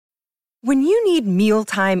When you need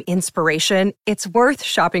mealtime inspiration, it's worth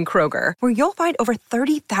shopping Kroger, where you'll find over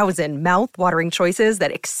 30,000 mouth-watering choices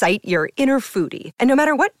that excite your inner foodie. And no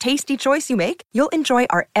matter what tasty choice you make, you'll enjoy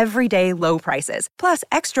our everyday low prices, plus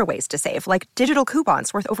extra ways to save, like digital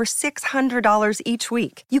coupons worth over $600 each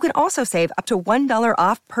week. You can also save up to $1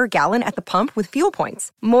 off per gallon at the pump with fuel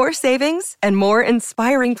points. More savings and more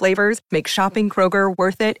inspiring flavors make shopping Kroger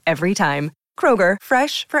worth it every time. Kroger,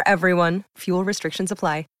 fresh for everyone. Fuel restrictions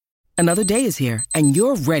apply. Another day is here, and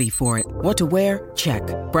you're ready for it. What to wear? Check.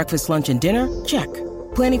 Breakfast, lunch, and dinner? Check.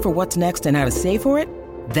 Planning for what's next and how to save for it?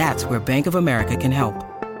 That's where Bank of America can help.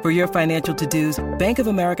 For your financial to-dos, Bank of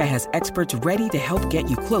America has experts ready to help get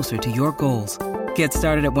you closer to your goals. Get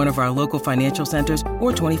started at one of our local financial centers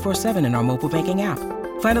or 24/7 in our mobile banking app.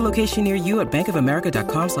 Find a location near you at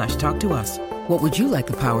bankofamerica.com/talktous. What would you like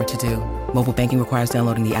the power to do? Mobile banking requires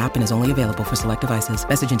downloading the app and is only available for select devices.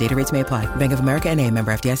 Message and data rates may apply. Bank of America N.A.,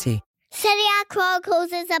 member FDIC. Serie A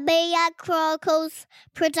Chronicles is a Media Chronicles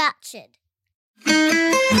production.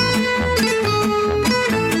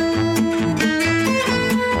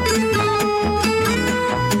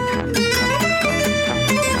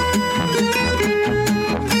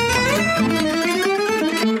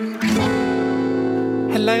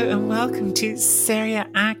 Hello and welcome to Serie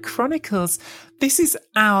A Chronicles. This is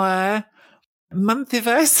our month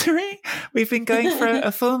anniversary. We've been going for a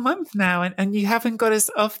full month now, and you haven't got us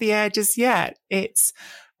off the air just yet. It's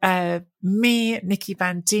me, Nikki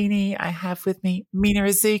Bandini. I have with me Mina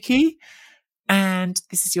Rzouki, and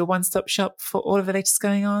this is your one-stop shop for all of the latest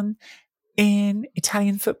going on in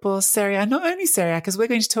Italian football, Serie A. Not only Serie A, because we're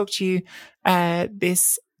going to talk to you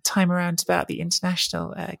this time around about the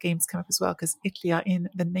international games come up as well, because Italy are in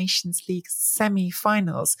the Nations League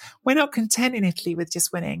semi-finals. We're not content in Italy with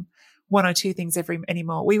just winning one or two things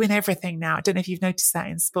anymore. We win everything now. I don't know if you've noticed that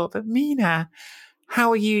in sport, but Mina, how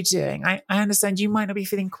are you doing? I understand you might not be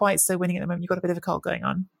feeling quite so winning at the moment. You've got a bit of a cold going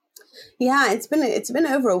on. Yeah, it's been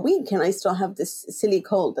over a week and I still have this silly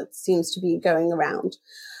cold that seems to be going around.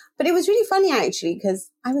 But it was really funny actually, because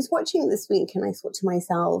I was watching this week and I thought to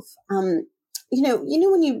myself, you know,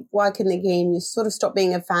 when you work in the game, you sort of stop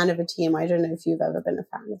being a fan of a team. I don't know if you've ever been a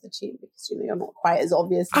fan of the team because, you know, you're not quite as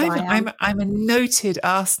obvious as I am. I'm a noted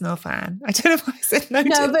Arsenal fan. I don't know why I said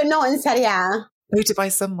noted. No, but not in Serie A. Noted by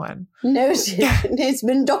someone. Noted. Yeah. It's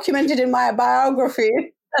been documented in my biography.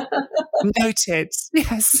 Noted.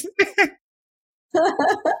 Yes.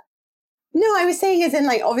 No, I was saying as in,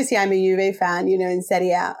 like, obviously I'm a Juve fan, you know, in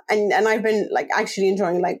Serie A. And I've been, like, actually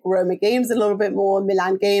enjoying, like, Roma games a little bit more,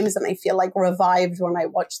 Milan games, and I feel, like, revived when I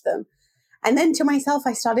watch them. And then to myself,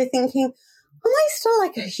 I started thinking, am I still,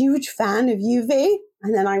 like, a huge fan of Juve?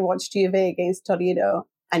 And then I watched Juve against Torino.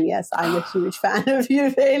 And yes, I'm a huge fan of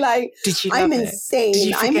Juve. Like, did you I'm love insane. It? Did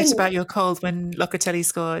you forget about your cold when Locatelli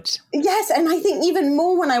scored? Yes, and I think even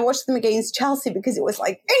more when I watched them against Chelsea, because it was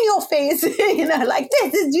like in your face, you know, like,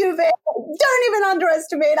 this is Juve. Don't even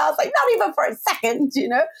underestimate. I was like, not even for a second, you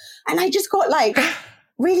know. And I just got like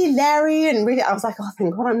really leery and really, I was like, oh,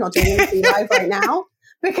 thank God I'm not doing anything live right now.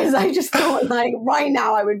 Because I just thought, like, right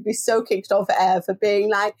now I would be so kicked off air for being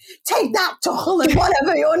like, take that, Tuchel, and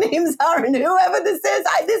whatever your names are, and whoever this is,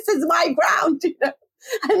 this is my ground, you know.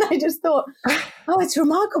 And I just thought, oh, it's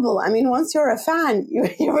remarkable. I mean, once you're a fan, you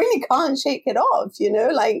really can't shake it off, you know.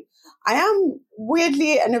 Like, I am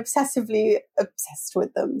weirdly and obsessively obsessed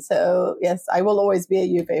with them. So, yes, I will always be a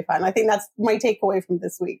Juve fan. I think that's my takeaway from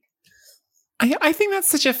this week. I think that's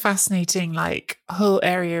such a fascinating, like, whole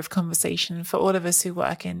area of conversation for all of us who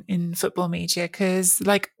work in football media, because,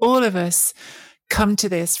 like, all of us come to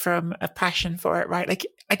this from a passion for it, right? Like,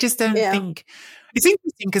 I just don't think it's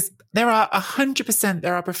interesting because there are 100%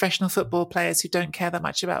 there are professional football players who don't care that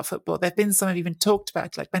much about football. There've been some I've even talked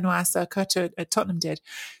about, like Benoit Assou-Ekotto at Tottenham did,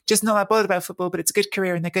 just not that bothered about football, but it's a good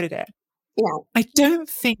career and they're good at it. Yeah, I don't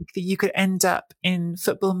think that you could end up in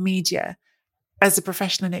football media as a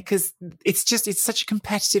professional in it, because it's such a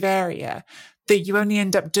competitive area that you only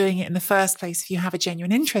end up doing it in the first place if you have a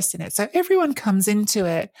genuine interest in it. So everyone comes into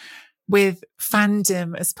it with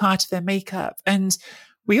fandom as part of their makeup. And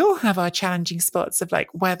we all have our challenging spots of like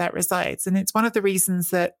where that resides. And it's one of the reasons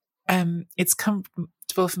that it's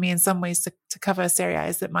comfortable for me in some ways to cover Serie A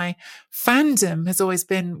is that my fandom has always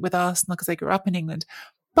been with Arsenal because I grew up in England.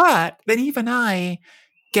 But then even I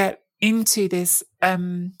get into this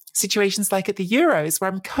situations like at the Euros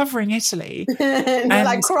where I'm covering Italy and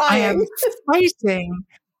like crying. I am fighting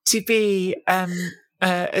to be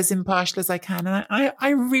as impartial as I can. And I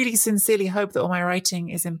really sincerely hope that all my writing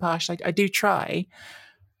is impartial. I do try.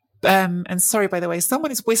 And sorry, by the way,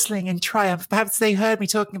 someone is whistling in triumph. Perhaps they heard me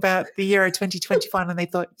talking about the Euro 2020 final and they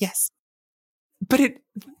thought, yes. But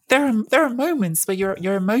there are moments where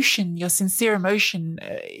your emotion, your sincere emotion,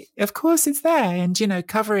 of course it's there. And,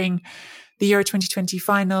 covering the Euro 2020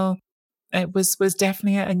 final, it was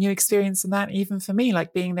definitely a new experience in that, even for me,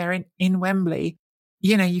 like being there in Wembley.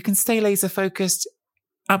 You can stay laser focused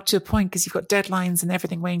up to a point because you've got deadlines and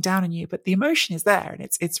everything weighing down on you, but the emotion is there and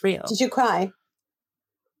it's real. Did you cry?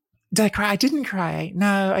 Did I cry? I didn't cry.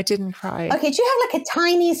 No, I didn't cry. Okay, do you have like a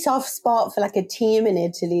tiny soft spot for like a team in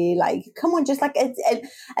Italy? Like, come on, just like,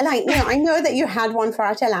 I know that you had one for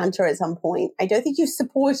Atalanta at some point. I don't think you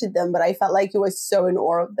supported them, but I felt like you were so in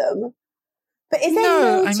awe of them. But is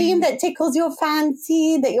there no team that tickles your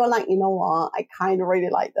fancy that you're like, you know what, I kind of really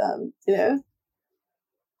like them,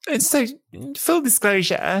 And so, full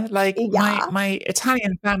disclosure, like my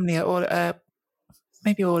Italian family are all,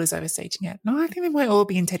 maybe all is overstating it. No, I think they might all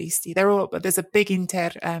be Interisti. But there's a big Inter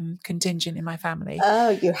contingent in my family. Oh,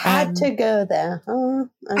 you had to go there. Oh,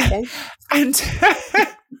 okay.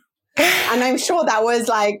 And I'm sure that was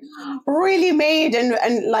like really made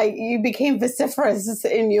and like you became vociferous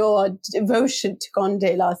in your devotion to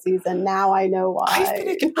Conte last season. Now I know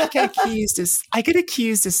why. I get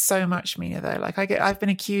accused of so much, Mina, though. Like I've been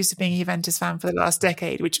accused of being a Juventus fan for the last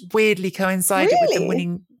decade, which weirdly coincided with them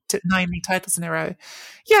winning 9 league titles in a row.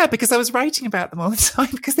 Yeah, because I was writing about them all the time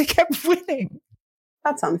because they kept winning.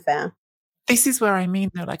 That's unfair. This is where I mean,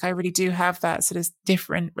 though, like I really do have that sort of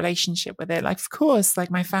different relationship with it. Like, of course,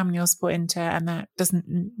 like my family all support Inter, and that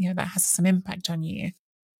doesn't, that has some impact on you.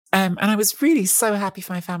 And I was really so happy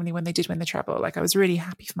for my family when they did win the treble. Like I was really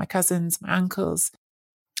happy for my cousins, my uncles.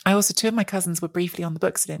 I also, 2 of my cousins were briefly on the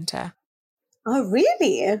books at Inter. Oh,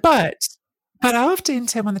 really? But after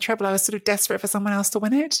Inter won the treble, I was sort of desperate for someone else to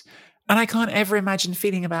win it. And I can't ever imagine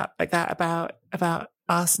feeling about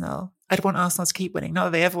Arsenal. I'd want Arsenal to keep winning. Not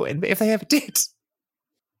that they ever win, but if they ever did.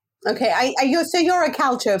 Okay, so you're a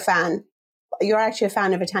Calcio fan. You're actually a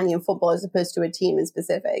fan of Italian football as opposed to a team in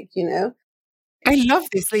specific, I love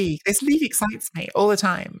this league. This league excites me all the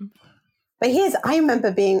time. But I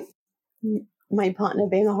remember my partner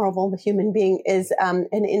being a horrible human being is an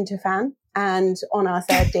Inter fan. And on our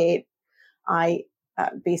 3rd date, I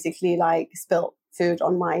basically like spilt food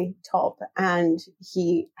on my top, and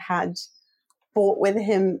he had bought with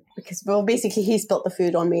him basically he spilt the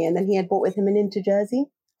food on me, and then he had bought with him an Inter jersey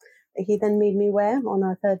that he then made me wear on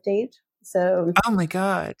our 3rd date. So, oh my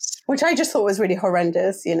God, which I just thought was really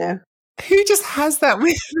horrendous, Who just has that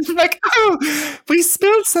with like, oh, we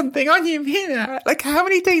spilled something on you, Mina? Like, how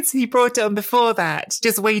many dates have you brought it on before that?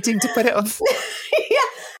 Just waiting to put it on. Yeah.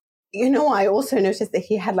 I also noticed that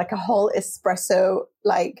he had like a whole espresso,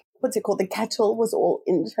 like, what's it called? The kettle was all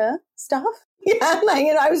Inter stuff. Yeah,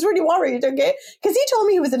 I was really worried, okay? Because he told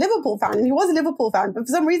me he was a Liverpool fan, and he was a Liverpool fan, but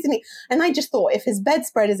for some reason, and I just thought, if his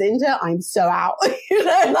bedspread is Inter, I'm so out.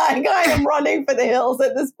 I am running for the hills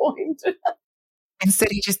at this point. Instead,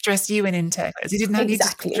 he just dressed you in Inter. He didn't need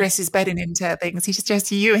to dress his bed in Inter things. He just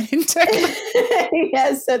dressed you in Inter.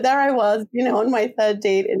 Yes, so there I was, on my 3rd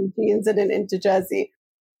date in jeans and an Inter jersey.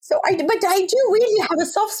 So but I do really have a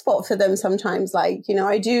soft spot for them sometimes. Like,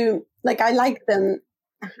 I do, like, I like them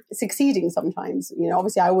succeeding sometimes.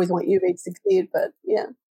 Obviously I always want Juve to succeed, but yeah.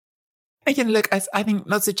 Again, look, I think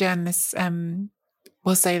lots of journalists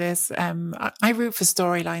will say this. I root for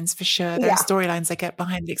storylines for sure. There are storylines I get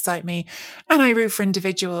behind that excite me, and I root for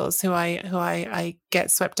individuals who I get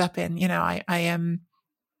swept up in. I am,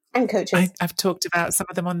 and coaches. I've talked about some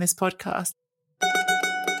of them on this podcast.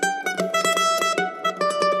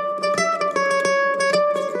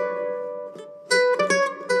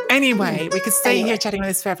 Anyway, we could stay here chatting about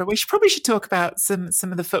this forever. We probably should talk about some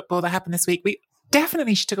of the football that happened this week. We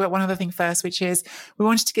definitely should talk about one other thing first, which is we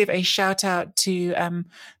wanted to give a shout out to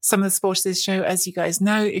some of the supporters of this show. As you guys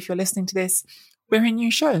know, if you're listening to this, we're a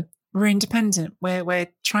new show. We're independent. We're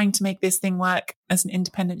trying to make this thing work as an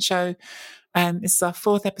independent show. This is our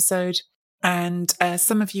 4th episode, and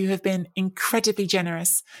some of you have been incredibly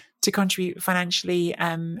generous to contribute financially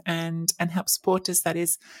and help support us. That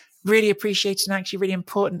is really appreciated and actually really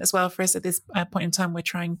important as well for us at this point in time. We're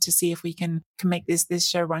trying to see if we can make this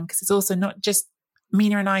show run, because it's also not just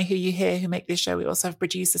Mina and I who you hear who make this show. We also have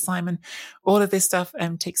producer Simon. All of this stuff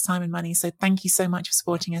takes time and money. So thank you so much for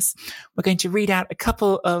supporting us. We're going to read out a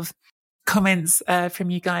couple of comments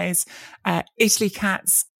from you guys. Italy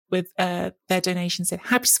Cats with their donation said,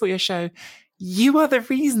 happy to support your show. You are the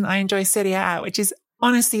reason I enjoy Serie A, which is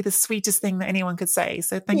honestly the sweetest thing that anyone could say.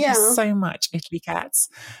 So thank you so much, Italy Cats.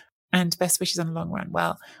 And best wishes on the long run.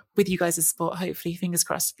 Well, with you guys' support, hopefully, fingers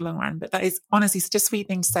crossed for the long run. But that is honestly such a sweet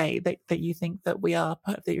thing to say, that you think that we are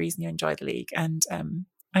part of the reason you enjoy the league. And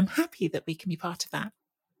I'm happy that we can be part of that.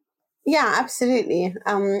 Yeah, absolutely.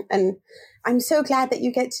 And I'm so glad that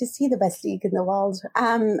you get to see the best league in the world.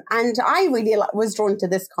 And I really was drawn to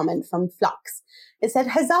this comment from Flux. It said,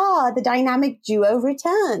 "Huzzah, the dynamic duo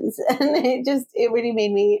returns." And it really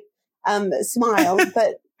made me smile.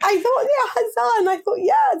 But I thought, yeah, huzzah. And I thought,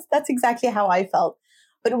 yes, that's exactly how I felt.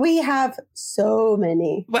 But we have so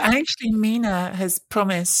many. Well, actually, Mina has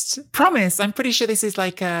promised, I'm pretty sure this is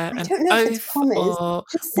like an oath or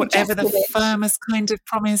whatever the firmest kind of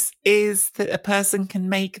promise is that a person can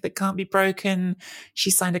make that can't be broken.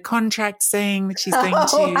 She signed a contract saying that she's going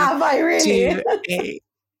to do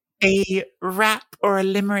a rap or a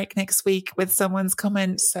limerick next week with someone's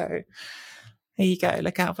comments. So there you go.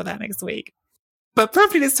 Look out for that next week. But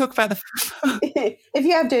probably let's talk about the... If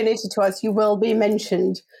you have donated to us, you will be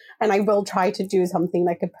mentioned. And I will try to do something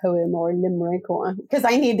like a poem or a limerick, because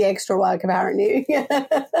I need the extra work, apparently.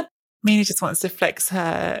 Mina just wants to flex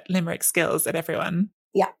her limerick skills at everyone.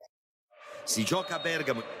 Yeah. Si gioca a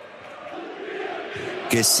Bergamo,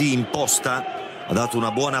 che si imposta. Ha dato una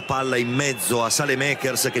buona palla in mezzo a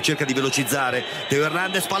Saelemaekers che cerca di velocizzare. Teo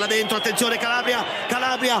Hernandez, palla dentro, attenzione Calabria,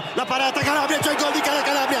 la parata Calabria, c'è il gol di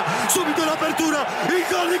Calabria, subito l'apertura, il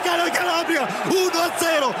gol di Calabria,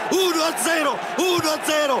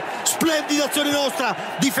 1-0, splendida azione nostra,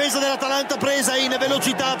 difesa dell'Atalanta presa in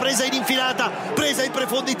velocità, presa in infilata, presa in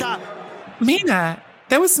profondità. Mina,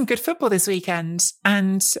 there was some good football this weekend,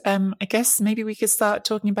 and I guess maybe we could start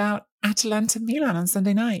talking about Atalanta Milan on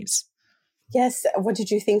Sunday night. Yes, what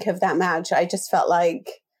did you think of that match? I just felt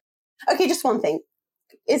like... Okay, just one thing.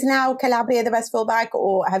 Is now Calabria the best fullback,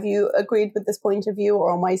 or have you agreed with this point of view,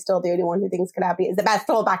 or am I still the only one who thinks Calabria is the best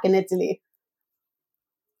fullback in Italy?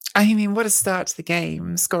 I mean, what a start to the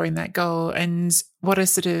game, scoring that goal, and what a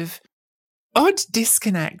sort of odd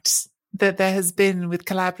disconnect that there has been with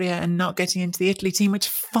Calabria and not getting into the Italy team, which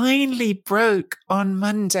finally broke on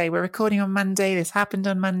Monday. We're recording on Monday. This happened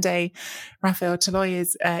on Monday. Rafael Toloi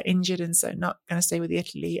is injured and so not going to stay with the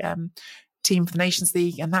Italy team for the Nations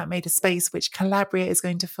League. And that made a space which Calabria is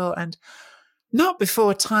going to fill. And not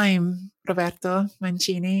before time, Roberto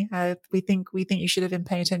Mancini. We think you should have been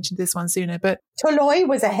paying attention to this one sooner. But Toloi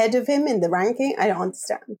was ahead of him in the ranking. I don't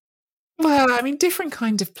understand. Well, I mean, different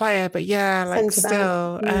kind of player, but yeah, like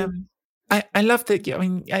still... I love that. I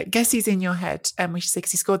mean, I guess he's in your head, we should say,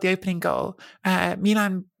 because he scored the opening goal.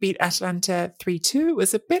 Milan beat Atalanta 3-2. It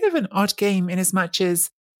was a bit of an odd game in as much as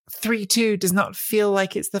 3-2 does not feel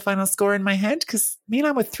like it's the final score in my head, because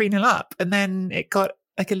Milan were 3-0 up, and then it got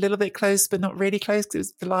like a little bit close, but not really close,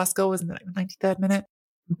 because the last goal was in the 93rd minute.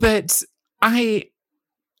 But I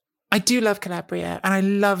do love Calabria, and I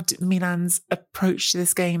loved Milan's approach to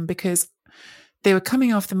this game, because they were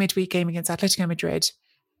coming off the midweek game against Atletico Madrid,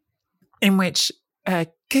 in which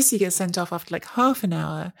Kessie gets sent off after like half an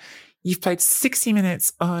hour. You've played 60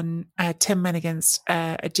 minutes on 10 men against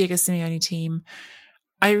a Diego Simeone team.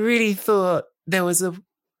 I really thought there was a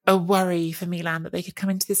worry for Milan that they could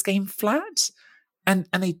come into this game flat, and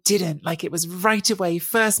they didn't. Like, it was right away,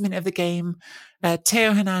 first minute of the game,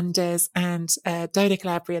 Teo Hernandez and Davide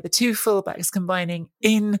Calabria, the two fullbacks, combining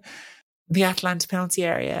in the Atalanta penalty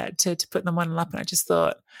area to put them 1-0 up. And I just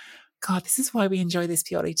thought, God, this is why we enjoy this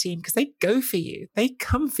Pioli team, because they go for you. They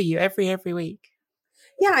come for you every week.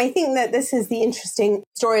 Yeah, I think that this is the interesting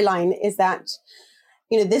storyline, is that,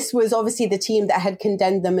 you know, this was obviously the team that had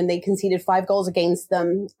condemned them and they conceded 5 goals against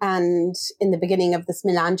them. And in the beginning of this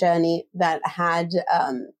Milan journey that had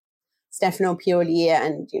Stefano Pioli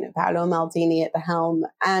and, you know, Paolo Maldini at the helm.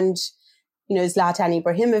 And, you know, Zlatan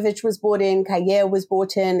Ibrahimovic was brought in, Cagliari was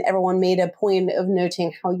brought in. Everyone made a point of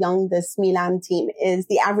noting how young this Milan team is.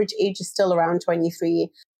 The average age is still around 23,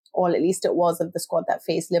 or at least it was, of the squad that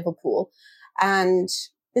faced Liverpool. And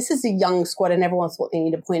this is a young squad, and everyone thought they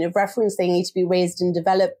need a point of reference. They need to be raised and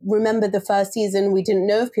developed. Remember the first season, we didn't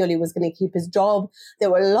know if Pioli was going to keep his job.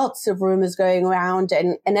 There were lots of rumors going around,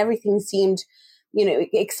 and everything seemed, you know,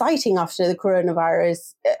 exciting after the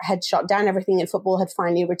coronavirus had shut down. Everything in football had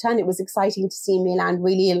finally returned. It was exciting to see Milan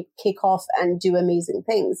really kick off and do amazing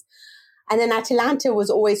things. And then Atalanta was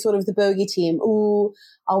always sort of the bogey team. Ooh,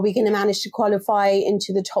 are we going to manage to qualify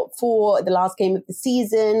into the top 4 at the last game of the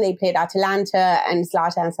season? They played Atalanta, and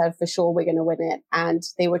Zlatan said, for sure, we're going to win it. And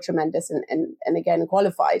they were tremendous and again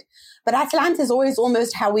qualified. But Atalanta is always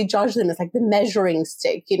almost how we judge them. It's like the measuring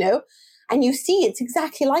stick, you know? And you see, it's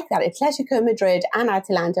exactly like that. Atletico Madrid and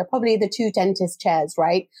Atalanta, probably the two dentist chairs,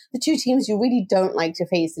 right? The two teams you really don't like to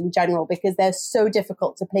face in general, because they're so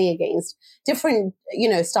difficult to play against. Different, you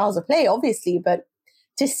know, styles of play, obviously, but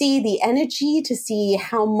to see the energy, to see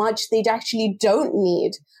how much they actually don't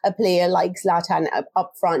need a player like Zlatan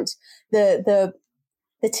up front, the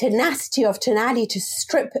tenacity of Tonali to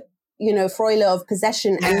strip, Freuler of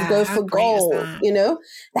possession and go for goal,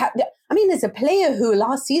 as a player who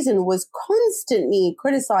last season was constantly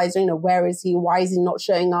criticized, where is he? Why is he not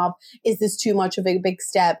showing up? Is this too much of a big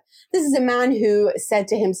step? This is a man who said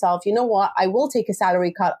to himself, you know what? I will take a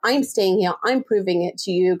salary cut. I'm staying here. I'm proving it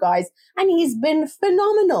to you guys. And he's been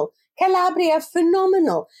phenomenal. Calabria,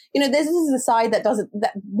 phenomenal. This is a side that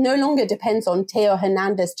no longer depends on Theo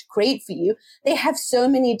Hernandez to create for you. They have so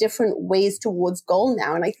many different ways towards goal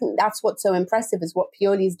now. And I think that's what's so impressive is what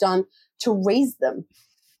Pioli's done to raise them.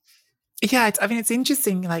 Yeah, it's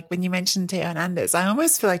interesting, like when you mentioned Theo Hernandez, I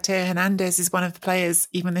almost feel like Theo Hernandez is one of the players,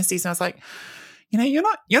 even this season, I was like, you're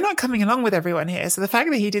not coming along with everyone here. So the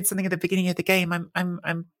fact that he did something at the beginning of the game,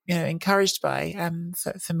 I'm encouraged by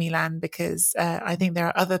for Milan, because I think there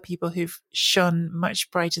are other people who've shone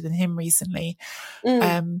much brighter than him recently.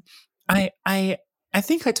 I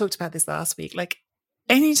think I talked about this last week. Like,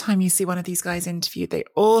 anytime you see one of these guys interviewed, they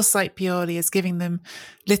all cite Pioli as giving them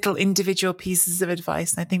little individual pieces of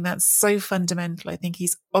advice. And I think that's so fundamental. I think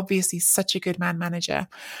he's obviously such a good man manager.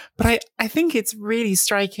 But I think it's really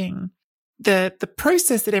striking the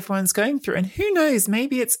process that everyone's going through. And who knows,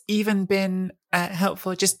 maybe it's even been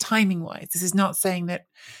helpful just timing wise. This is not saying that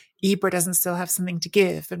Ibra doesn't still have something to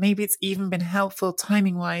give, but maybe it's even been helpful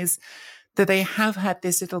timing wise that they have had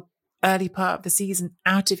this little early part of the season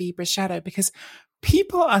out of Ibra's shadow, because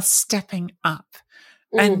people are stepping up.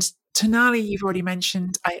 And Tonali, you've already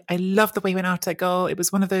mentioned, I love the way he went after that goal. It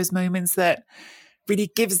was one of those moments that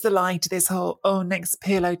really gives the lie to this whole, next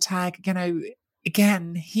Pirlo tag.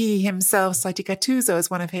 Again, he himself cited Gattuso as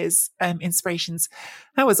one of his inspirations.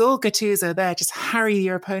 That was all Gattuso there. Just harry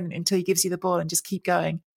your opponent until he gives you the ball and just keep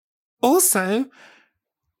going. Also,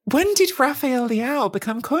 when did Rafael Leao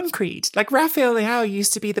become concrete? Like, Rafael Leao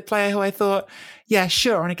used to be the player who I thought, yeah,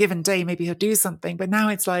 sure, on a given day, maybe he'll do something. But now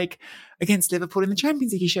it's like, against Liverpool in the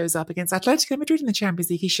Champions League, he shows up. Against Atletico Madrid in the Champions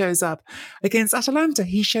League, he shows up. Against Atalanta,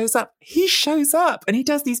 he shows up. He shows up and he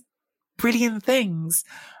does these brilliant things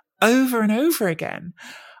over and over again.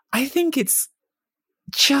 I think it's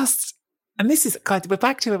just, and this is, God, we're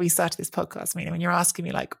back to where we started this podcast, Mina, when you're asking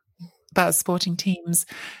me like about sporting teams,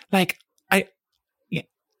 like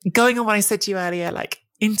going on what I said to you earlier, like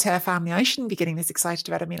Inter family, I shouldn't be getting this excited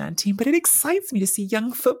about a Milan team, but it excites me to see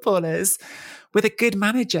young footballers with a good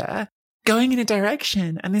manager going in a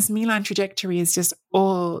direction. And this Milan trajectory is just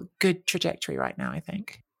all good trajectory right now, I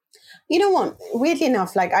think. You know what? Weirdly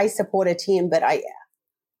enough, like, I support a team, but I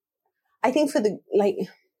think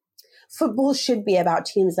football should be about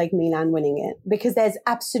teams like Milan winning it, because there's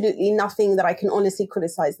absolutely nothing that I can honestly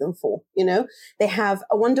criticize them for. They have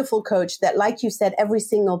a wonderful coach that, like you said, every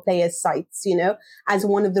single player cites, as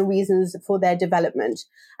one of the reasons for their development.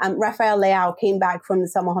 Rafael Leao came back from the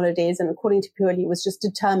summer holidays and, according to Pioli, was just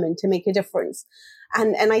determined to make a difference.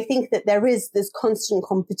 And I think that there is this constant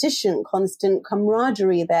competition, constant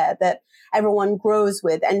camaraderie there that everyone grows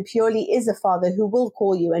with. And Pioli is a father who will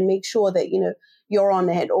call you and make sure that, you're on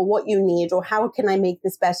it, or what you need, or how can I make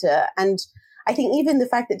this better? And I think even the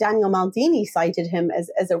fact that Daniel Maldini cited him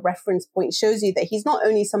as a reference point shows you that he's not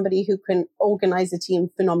only somebody who can organize a team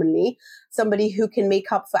phenomenally, somebody who can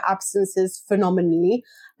make up for absences phenomenally,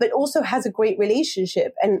 but also has a great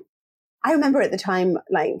relationship. And I remember at the time,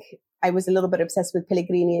 like, I was a little bit obsessed with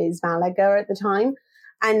Pellegrini's Malaga at the time.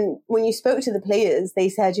 And when you spoke to the players, they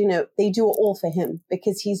said, they do it all for him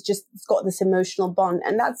because he's got this emotional bond.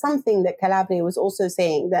 And that's something that Calabria was also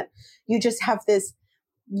saying, that you just have this,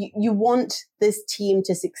 you want this team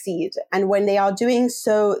to succeed. And when they are doing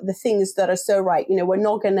the things that are so right, we're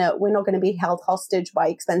not going to be held hostage by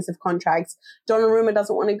expensive contracts. Donnarumma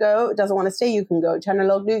doesn't want to go, doesn't want to stay, you can go.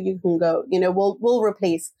 Chanaloglu, you can go. We'll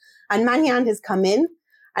replace. And Maignan has come in.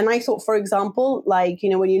 And I thought, for example, like,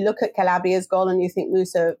 when you look at Calabria's goal and you think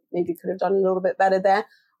Musa maybe could have done a little bit better there,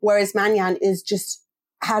 whereas Maignan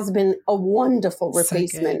has been a wonderful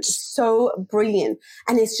replacement. So brilliant.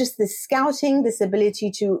 And it's just this scouting, this ability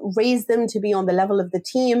to raise them to be on the level of the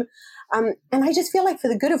team. And I just feel like for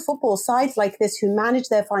the good of football, sides like this who manage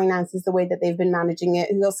their finances the way that they've been managing it,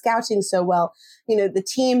 who are scouting so well, the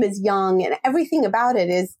team is young and everything about it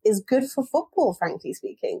is good for football, frankly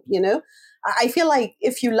speaking. I feel like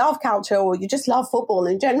if you love calcio or you just love football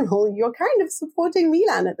in general, you're kind of supporting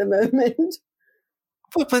Milan at the moment.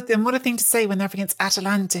 But then what a thing to say when they're up against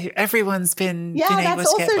Atalanta, who everyone's been able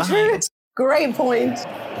that's to get also behind. True. Great point.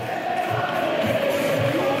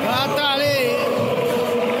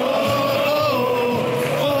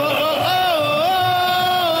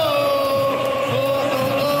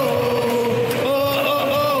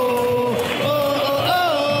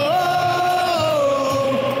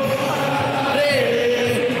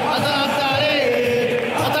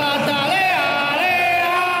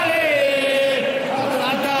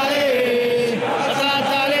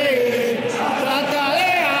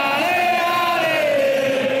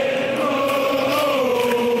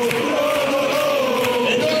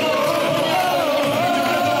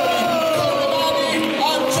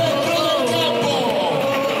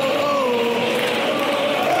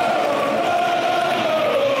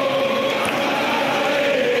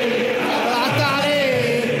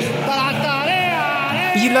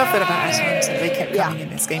 that about Atalanta. They kept coming in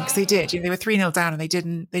this game because they did. They were 3-0 down and they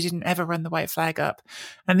didn't ever run the white flag up.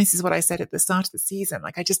 And this is what I said at the start of the season.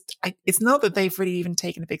 Like it's not that they've really even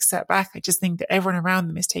taken a big step back. I just think that everyone around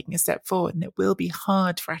them is taking a step forward, and it will be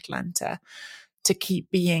hard for Atalanta to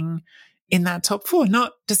keep being in that top four.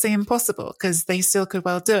 Not to say impossible, because they still could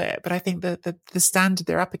well do it. But I think that the standard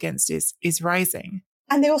they're up against is rising.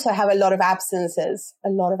 And they also have a lot of absences.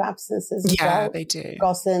 As well. They do.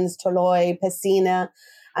 Gosens, Toloi, Pessina.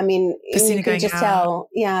 I mean, you can just tell,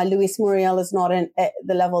 Luis Muriel is not at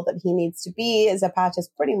the level that he needs to be. Zapata's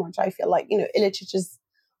pretty much, I feel like, Ilicic is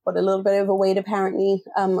a little bit overweight apparently,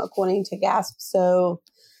 according to Gasp. So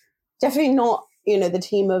definitely not, the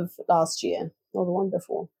team of last year or the one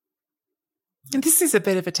before. And this is a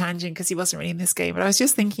bit of a tangent because he wasn't really in this game, but I was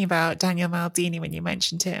just thinking about Daniel Maldini when you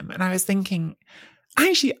mentioned him. And I was thinking,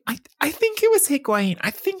 actually, I think it was Higuain.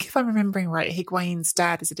 I think if I'm remembering right, Higuain's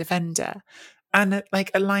dad is a defender. And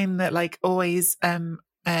like a line that like always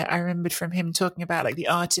I remembered from him talking about like the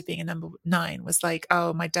art of being a number 9 was like,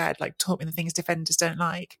 oh, my dad like taught me the things defenders don't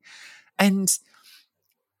like. And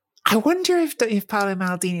I wonder if Paolo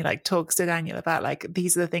Maldini like talks to Daniel about like,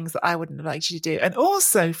 these are the things that I wouldn't have liked you to do. And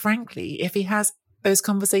also, frankly, if he has those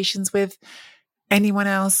conversations with anyone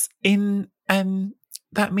else in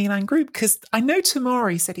that Milan group, because I know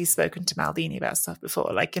Tomori said he's spoken to Maldini about stuff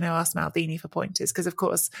before, like, asked Maldini for pointers, because of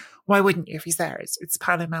course, why wouldn't you if he's there? It's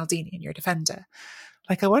Paolo Maldini and you're a defender.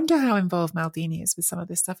 Like, I wonder how involved Maldini is with some of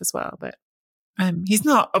this stuff as well. But he's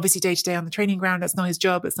not obviously day to day on the training ground. That's not his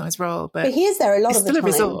job. That's not his role. But he is there a lot of the time.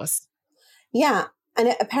 He's still a resource. Yeah.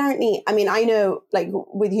 And apparently, I mean, I know, like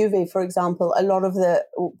with Juve, for example, a lot of the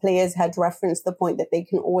players had referenced the point that they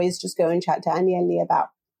can always just go and chat to Agnelli about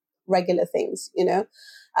regular things,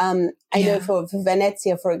 I know for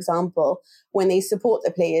Venezia, for example, when they support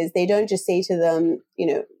the players, they don't just say to them,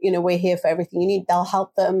 we're here for everything you need. They'll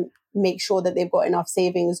help them make sure that they've got enough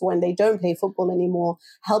savings when they don't play football anymore,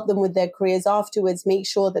 help them with their careers afterwards, make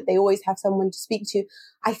sure that they always have someone to speak to.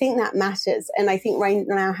 I think that matters. And I think right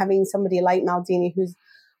now having somebody like Maldini, who's,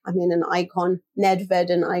 an icon, Nedved,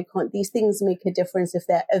 an icon, these things make a difference if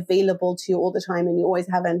they're available to you all the time and you always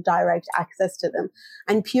have direct access to them.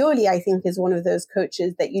 And Pioli, I think, is one of those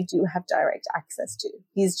coaches that you do have direct access to.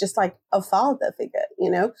 He's just like a father figure,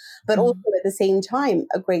 but also at the same time,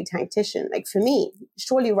 a great tactician. Like for me,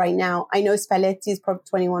 surely right now, I know Spalletti's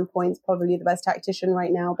 21 points, probably the best tactician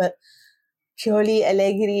right now, but Pioli,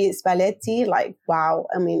 Allegri, Spalletti, like, wow.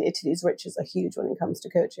 Italy's riches are huge when it comes to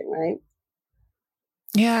coaching, right?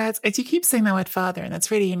 Yeah, it's you keep saying that word father, and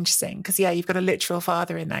that's really interesting because, you've got a literal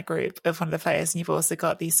father in that group of one of the players, and you've also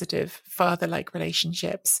got these sort of father-like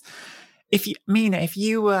relationships. If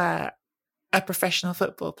you were a professional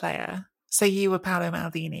football player, say you were Paolo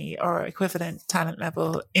Maldini or equivalent talent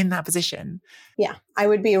level in that position. Yeah, I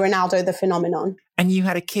would be Ronaldo the phenomenon. And you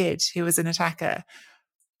had a kid who was an attacker.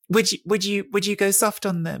 Would you go soft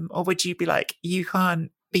on them, or would you be like, you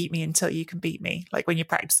can't beat me until you can beat me, like when you're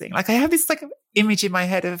practicing? Like I have this like image in my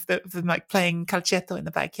head of them like playing calcetto in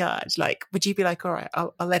the backyard. Like, would you be like, all right,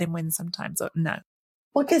 I'll let him win sometimes, or no?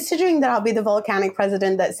 Well, considering that I'll be the volcanic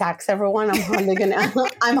president that sacks everyone, I'm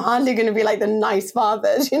hardly gonna be like the nice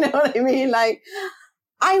father. Do you know what I mean? Like,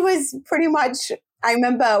 I was pretty much. I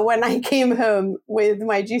remember when I came home with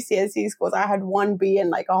my GCSE scores, I had 1 B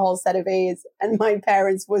and like a whole set of A's, and my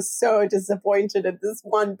parents were so disappointed at this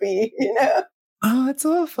 1 B. Oh, it's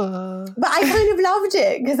awful. But I kind of loved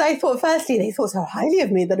it because I thought, firstly, they thought so highly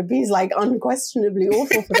of me that a B is like unquestionably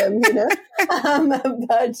awful for them,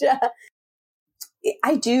 But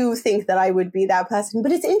I do think that I would be that person.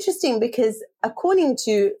 But it's interesting because according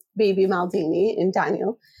to baby Maldini in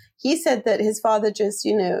Daniel, he said that his father just,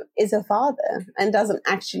 is a father and doesn't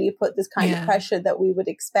actually put this kind of pressure that we would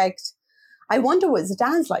expect. I wonder what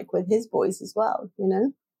Zidane's like with his boys as well,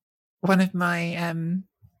 One of my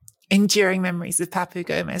enduring memories of Papu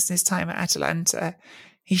Gomez and his time at Atalanta.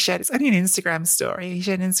 He shared, it's only an Instagram story. He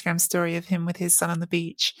shared an Instagram story of him with his son on the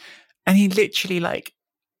beach. And he literally like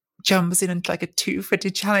jumps into like a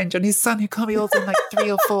 2-footed challenge on his son who can't be older than like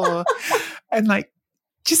 3 or 4 and like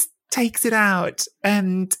just takes it out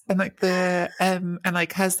and like the and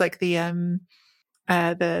like has like the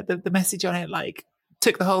message on it, like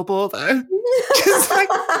took the whole ball though. Just like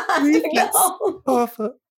ruthless,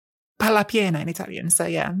 awful. Palla piena in Italian. So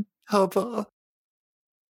yeah. Whole ball.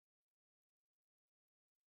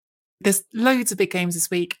 There's loads of big games this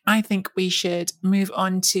week. I think we should move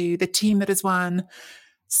on to the team that has won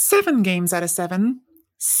 7 games out of 7.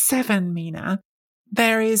 7, Mina.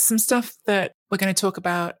 There is some stuff that we're going to talk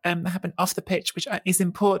about that happened off the pitch, which is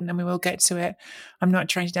important, and we will get to it. I'm not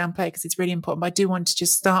trying to downplay it because it's really important, but I do want to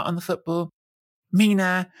just start on the football.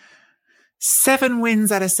 Mina, 7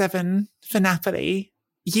 wins out of 7 for Napoli.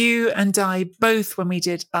 You and I both, when we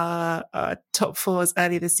did our top 4s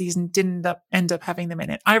earlier this season, didn't end up having them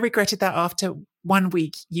in it. I regretted that after 1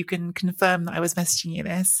 week. You can confirm that I was messaging you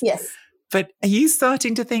this. Yes. But are you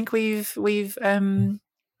starting to think we've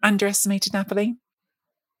underestimated Napoli?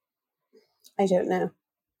 I don't know.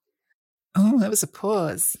 Oh, that was a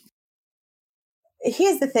pause.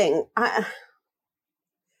 Here's the thing.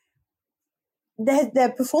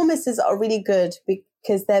 Their performances are really good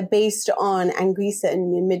because they're based on Anguissa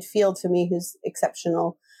in midfield, for me, who's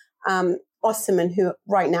exceptional. Osimhen, who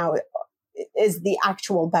right now is the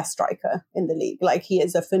actual best striker in the league. Like, he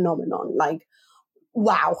is a phenomenon. Like,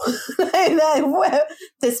 wow.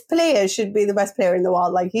 This player should be the best player in the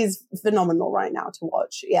world. Like, he's phenomenal right now to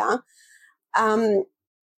watch. Yeah.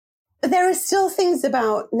 But there are still things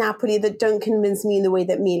about Napoli that don't convince me in the way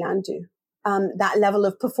that Milan do. That level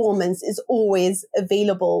of performance is always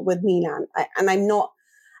available with Milan.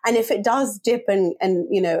 And if it does dip and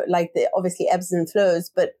like the obviously ebbs and flows,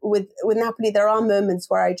 but with Napoli, there are moments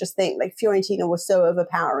where I just think like Fiorentina was so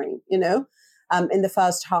overpowering, in the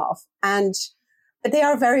first half. But they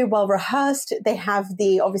are very well rehearsed. They have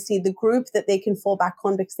obviously the group that they can fall back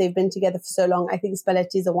on because they've been together for so long. I think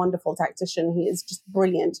Spalletti is a wonderful tactician. He is just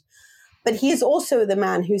brilliant. But he is also the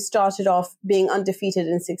man who started off being undefeated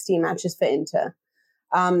in 16 matches for Inter.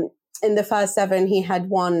 In the first 7, he had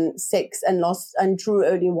won 6 and lost and drew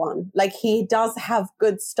only 1. Like, he does have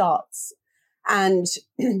good starts. And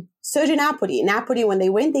so do Napoli. Napoli, when they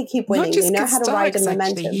win, they keep winning. They know how to ride the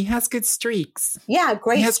momentum. He has good streaks. Yeah,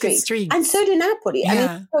 great streaks. And so do Napoli. Yeah. I mean,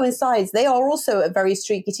 it coincides. They are also a very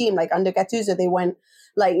streaky team. Like, under Gattuso, they went,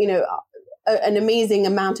 an amazing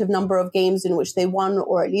amount of number of games in which they won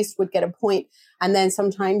or at least would get a point, and then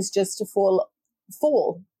sometimes just to fall.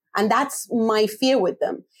 And that's my fear with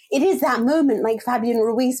them. It is that moment, like Fabian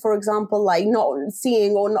Ruiz, for example, like not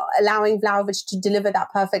seeing or not allowing Vlahovic to deliver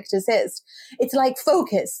that perfect assist. It's like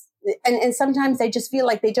focus. And sometimes I just feel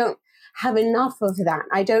like they don't have enough of that.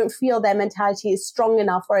 I don't feel their mentality is strong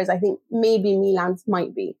enough, whereas I think maybe Milan's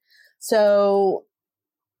might be. So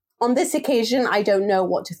on this occasion, I don't know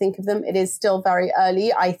what to think of them. It is still very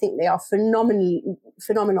early. I think they are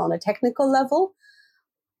phenomenal on a technical level,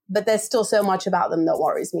 but there's still so much about them that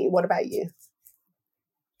worries me. What about you?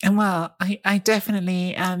 And well, I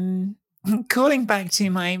definitely calling back to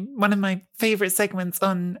one of my favorite segments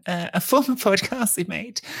on a former podcast we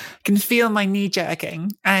made. I can feel my knee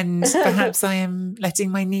jerking, and perhaps I am letting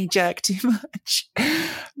my knee jerk too much.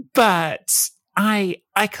 But I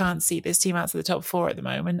can't see this team outside the top 4 at the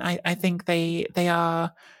moment. I think they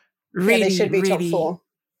are really, they should be really top 4.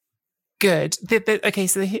 Good. Okay,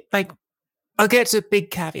 so I'll get to a big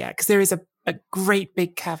caveat because there is a great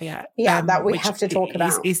big caveat. Yeah, that we have to talk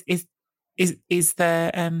about. Is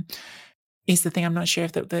the thing I'm not sure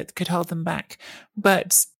if that could hold them back.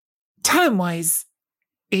 But talent-wise,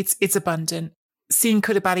 it's abundant. Seeing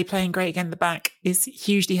Koulibaly playing great again at the back is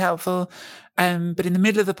hugely helpful. But in the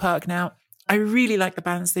middle of the park now, I really like the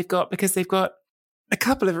balance they've got because they've got a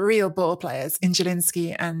couple of real ball players in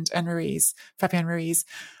Zielinski and Ruiz, Fabian Ruiz.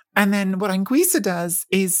 And then what Anguissa does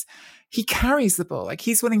is he carries the ball. Like,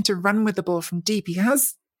 he's willing to run with the ball from deep.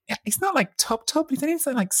 He's not like top. He's only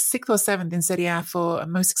something like 6th or 7th in Serie A for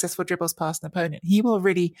most successful dribbles past an opponent. He will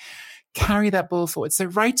really carry that ball forward. So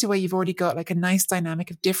right away, you've already got like a nice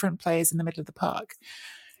dynamic of different players in the middle of the park.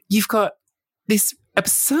 You've got this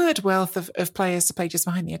absurd wealth of players to play just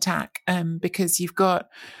behind the attack, because you've got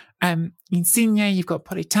Insigne, you've got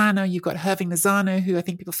Politano, you've got Hirving Lozano, who I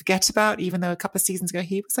think people forget about, even though a couple of seasons ago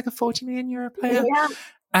he was like a 40 million euro player.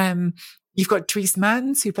 Yeah. You've got Dries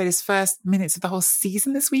Mertens, who played his first minutes of the whole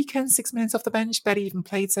season this weekend, 6 minutes off the bench, barely even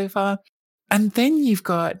played so far. And then you've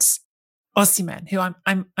got Osimhen, who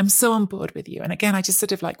I'm so on board with you. And again, I just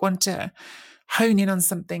sort of like want to hone in on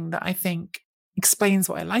something that I think explains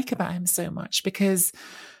what I like about him so much, because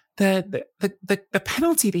the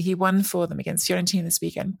penalty that he won for them against Fiorentina this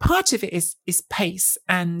weekend, part of it is pace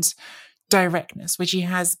and directness, which he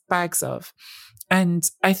has bags of. And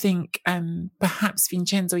I think perhaps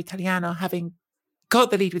Vincenzo Italiano, having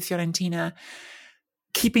got the lead with Fiorentina,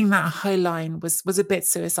 keeping that high line was a bit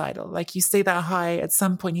suicidal. Like, you stay that high, at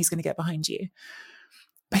some point he's going to get behind you.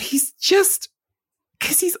 But he's just,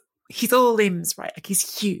 because he's all limbs, right? Like,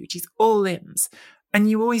 he's huge. He's all limbs. And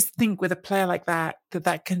you always think with a player like that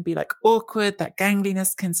can be like awkward, that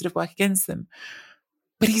gangliness can sort of work against them.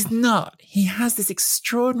 But he's not. He has this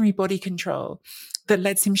extraordinary body control that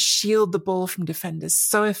lets him shield the ball from defenders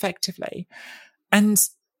so effectively. And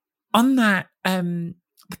on that, the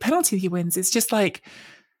penalty he wins, it's just like,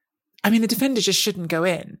 I mean, the defender just shouldn't go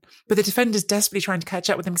in, but the defender's desperately trying to catch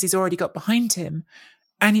up with him because he's already got behind him.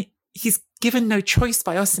 And he's given no choice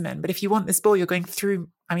by Osimhen. But if you want this ball, you're going through,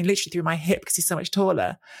 I mean, literally through my hip because he's so much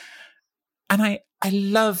taller. And I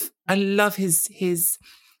love his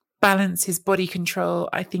balance, his body control.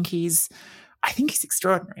 I think he's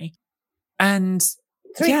extraordinary. And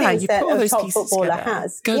three things you that put all a those top pieces footballer together.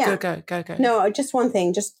 has. Go. No, just one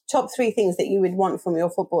thing, just top three things that you would want from your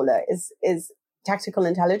footballer is tactical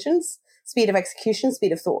intelligence, speed of execution,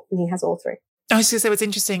 speed of thought. And he has all three. I was going to say what's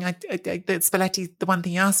interesting, that Spalletti, the one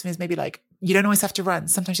thing he asked me is maybe like, you don't always have to run.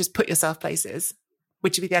 Sometimes just put yourself places,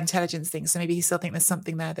 which would be the intelligence thing. So maybe he still thinks there's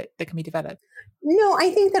something there that can be developed. No, I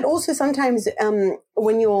think that also sometimes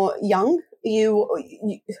when you're young, you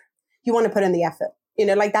want to put in the effort. You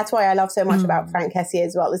know, like that's why I love so much about Franck Kessié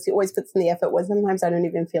as well, is he always puts in the effort where sometimes I don't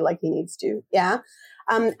even feel like he needs to. Yeah.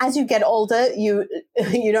 As you get older, you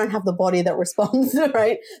don't have the body that responds,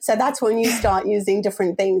 right? So that's when you start using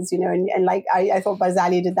different things, you know, and like I thought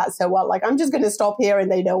Barzagli did that so well. Like, I'm just going to stop here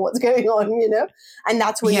and they know what's going on, you know? And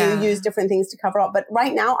that's when you use different things to cover up. But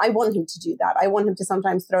right now, I want him to do that. I want him to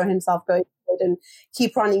sometimes throw himself going and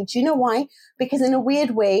keep running. Do you know why? Because in a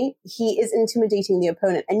weird way, he is intimidating the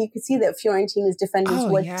opponent. And you could see that Fiorentina's defenders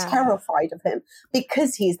were terrified of him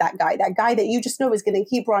because he's that guy that you just know is going to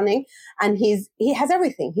keep running, and he has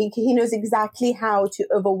everything. He knows exactly how to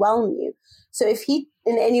overwhelm you. So if he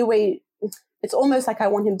in any way, it's almost like I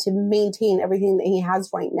want him to maintain everything that he has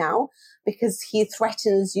right now, because he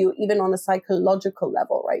threatens you even on a psychological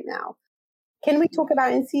level right now. Can we talk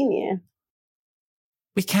about Insigne?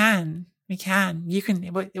 We can. You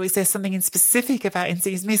can. Was there something in specific about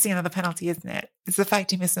Insigne? He's missing another penalty, isn't it? It's the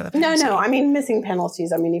fact he missed another penalty. No. I mean, missing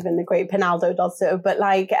penalties. I mean, even the great Pinaldo does so. But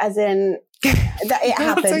like, as in, that it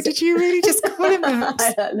happens. So did you really just call him that?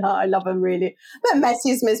 I don't know. I love him really. But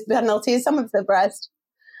Messi's missed penalties. Some of the rest.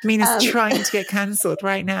 Mina's trying to get cancelled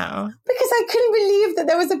right now. Because I couldn't believe that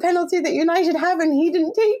there was a penalty that United have and he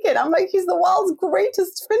didn't take it. I'm like, he's the world's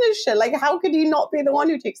greatest finisher. Like, how could he not be the one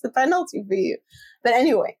who takes the penalty for you? But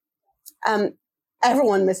anyway.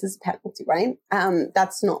 Everyone misses penalty, right?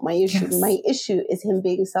 That's not my issue. Yes. My issue is him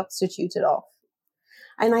being substituted off.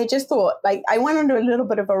 And I just thought, like, I went on a little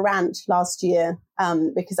bit of a rant last year,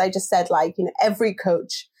 because I just said, like, you know, every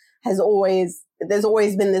coach there's always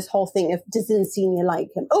been this whole thing of, does Insigne like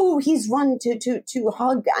him? Oh, he's run to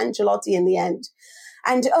hug Ancelotti in the end.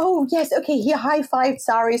 And, oh, yes, okay, he high-fived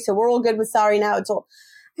Sarri, so we're all good with Sarri now. It's all.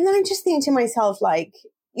 And then I just think to myself, like,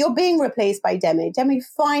 you're being replaced by Demi. Demi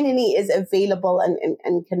finally is available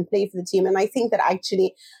and can play for the team. And I think that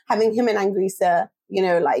actually having him and Anguissa, you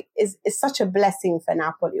know, like is such a blessing for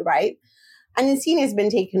Napoli, right? And Insigne has been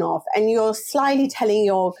taken off and you're slyly telling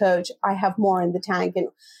your coach, I have more in the tank. And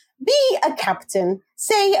be a captain.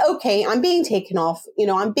 Say, okay, I'm being taken off. You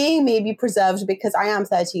know, I'm being maybe preserved because I am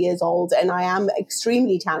 30 years old and I am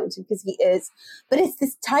extremely talented because he is. But it's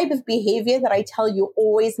this type of behavior that I tell you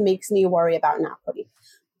always makes me worry about Napoli.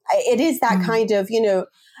 It is that kind of, you know,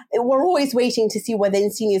 we're always waiting to see whether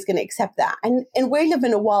Insigne is going to accept that. And we live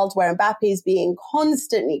in a world where Mbappe is being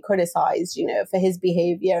constantly criticized, you know, for his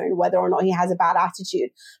behavior and whether or not he has a bad attitude.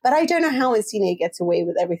 But I don't know how Insigne gets away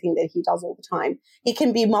with everything that he does all the time. He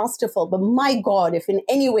can be masterful, but my God, if in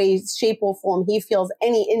any way, shape or form, he feels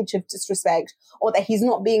any inch of disrespect or that he's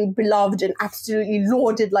not being beloved and absolutely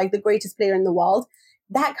lauded like the greatest player in the world,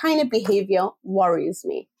 that kind of behavior worries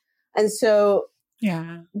me. And so,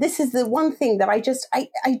 yeah, this is the one thing that I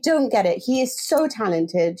don't get it. He is so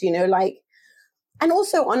talented, you know, like, and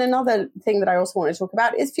also on another thing that I also want to talk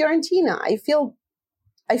about is Fiorentina. I feel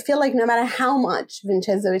like no matter how much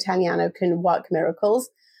Vincenzo Italiano can work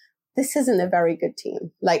miracles, this isn't a very good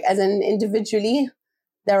team. Like, as in individually,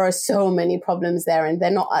 there are so many problems there and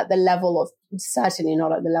they're not at the level of, certainly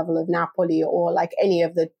not at the level of Napoli or like any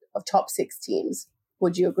of the top 6 teams.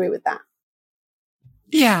 Would you agree with that?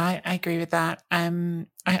 Yeah, I agree with that.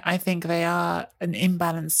 I think they are an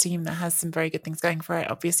imbalanced team that has some very good things going for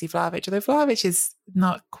it. Obviously, Vlahovic, although Vlahovic has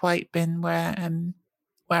not quite been where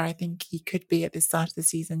I think he could be at the start of the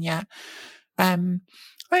season yet.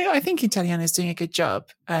 I think Italiano is doing a good job.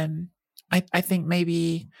 I think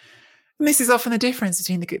maybe this is often the difference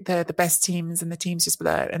between the best teams and the teams just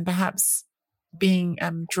below it, and perhaps being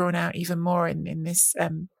drawn out even more in this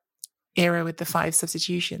era with the 5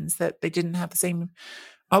 substitutions, that they didn't have the same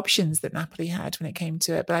options that Napoli had when it came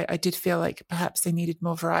to it. But I did feel like perhaps they needed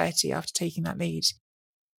more variety after taking that lead.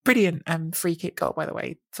 Brilliant free kick goal, by the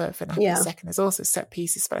way, for Napoli's second. There's also set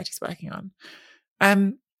pieces Spalletti's working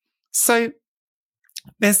on. So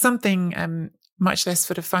there's something much less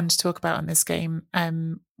sort of fun to talk about in this game,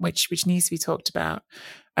 which needs to be talked about.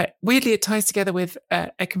 Weirdly, it ties together with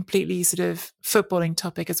a completely sort of footballing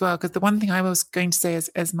topic as well, because the one thing I was going to say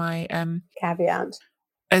as my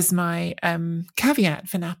caveat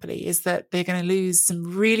for Napoli is that they're going to lose some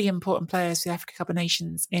really important players for the Africa Cup of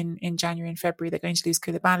Nations in January and February. They're going to lose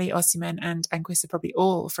Koulibaly, Osimhen and Anguissa probably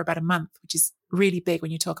all for about a month, which is really big when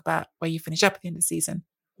you talk about where you finish up at the end of the season.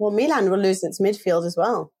 Well, Milan will lose its midfield as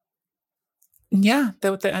well. Yeah,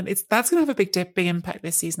 that's going to have a big impact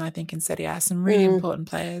this season, I think, in Serie A. Some really important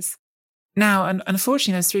players. Now, and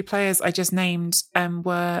unfortunately, those three players I just named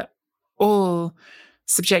were all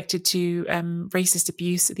subjected to racist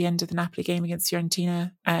abuse at the end of the Napoli game against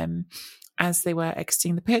Fiorentina as they were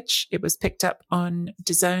exiting the pitch. It was picked up on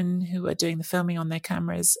DAZN, who were doing the filming on their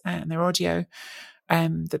cameras and their audio,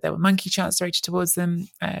 that there were monkey chants directed towards them.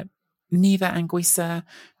 Neither Anguissa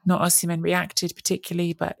nor Osimhen reacted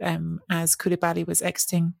particularly, but as Koulibaly was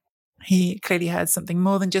exiting, he clearly heard something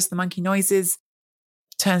more than just the monkey noises,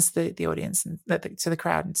 turns to the audience and to the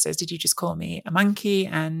crowd and says, "Did you just call me a monkey?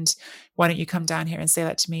 And why don't you come down here and say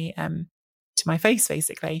that to me, to my face,"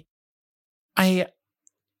 basically. I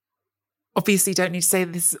obviously don't need to say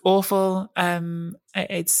that this is awful.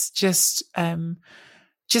 It's just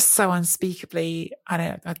so unspeakably,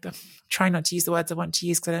 I try not to use the words I want to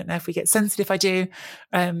use because I don't know if we get censored if I do.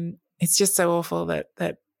 It's just so awful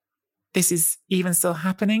that this is even still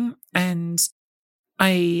happening. And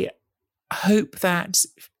I hope that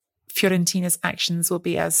Fiorentina's actions will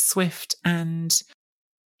be as swift and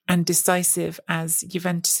decisive as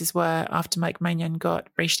Juventus's were after Mike Maignan got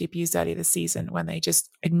racially abused earlier this season, when they just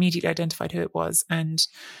immediately identified who it was and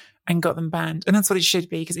got them banned. And that's what it should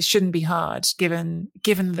be, because it shouldn't be hard given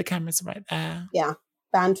the cameras are right there. Yeah,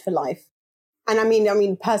 banned for life. And I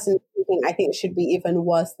mean, personally speaking, I think it should be even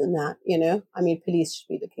worse than that, you know? I mean, police should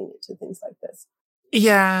be looking into things like this.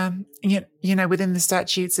 Yeah, you know, within the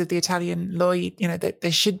statutes of the Italian law,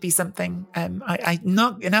 there should be something. I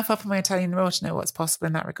not enough up on my Italian law to know what's possible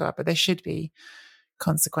in that regard, but there should be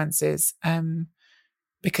consequences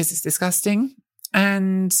because it's disgusting.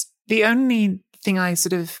 And the only thing I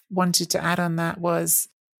sort of wanted to add on that was,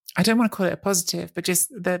 I don't want to call it a positive, but just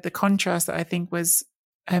the contrast that I think was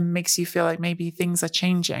makes you feel like maybe things are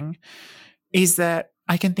changing, is that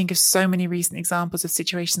I can think of so many recent examples of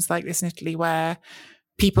situations like this in Italy where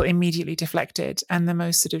people immediately deflected, and the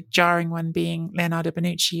most sort of jarring one being Leonardo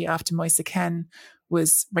Bonucci after Moise Kean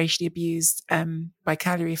was racially abused by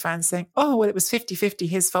Cagliari fans, saying, "Oh, well, it was 50-50,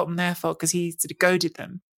 his fault and their fault because he sort of goaded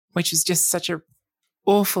them," which was just such a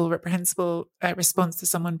awful, reprehensible response to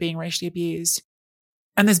someone being racially abused.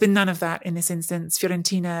 And there's been none of that in this instance.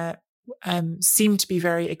 Fiorentina seemed to be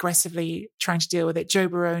very aggressively trying to deal with it. Joe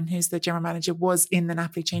Barone, who's the general manager, was in the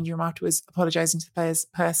Napoli changing room afterwards, apologising to the players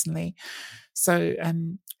personally. So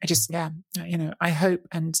I hope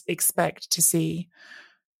and expect to see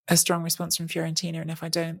a strong response from Fiorentina. And if I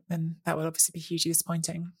don't, then that will obviously be hugely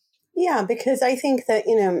disappointing. Yeah, because I think that,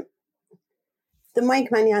 the Mike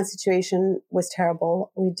Maignan situation was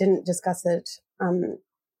terrible. We didn't discuss it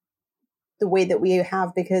the way that we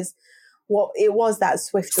have, because it was that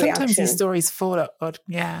swift reaction. Sometimes these stories fall odd.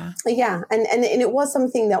 Yeah. Yeah. And it was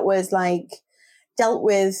something that was like dealt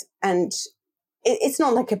with, and it's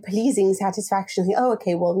not like a pleasing satisfaction. Oh,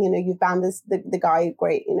 okay, well, you've banned the guy.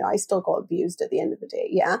 Great. I still got abused at the end of the day.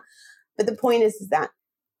 Yeah. But the point is that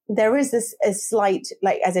there is a slight,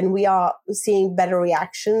 as in we are seeing better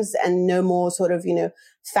reactions and no more sort of,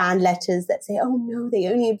 fan letters that say, "Oh no, they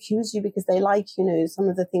only abuse you because they like, some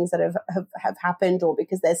of the things that have happened, or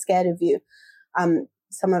because they're scared of you."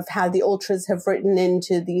 Some of how the ultras have written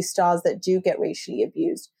into these stars that do get racially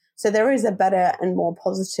abused. So there is a better and more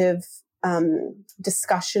positive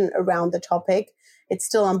discussion around the topic. It's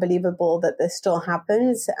still unbelievable that this still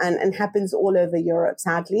happens and happens all over Europe,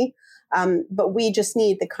 sadly. But we just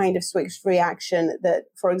need the kind of swift reaction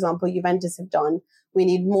that, for example, Juventus have done. We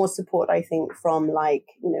need more support, I think, from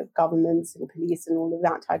governments and police and all of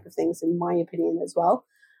that type of things, in my opinion as well.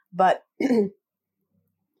 But I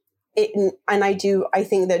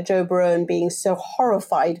think that Joe Barone, being so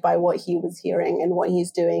horrified by what he was hearing and what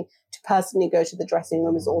he's doing, to personally go to the dressing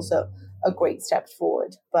room is also a great step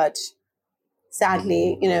forward. But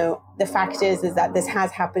sadly, the fact is that this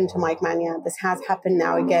has happened to Mike Maignan. This has happened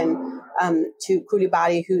now again to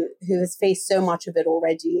Koulibaly, who has faced so much of it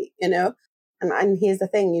already, And here's the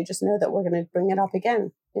thing, you just know that we're going to bring it up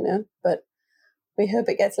again, But we hope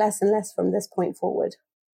it gets less and less from this point forward.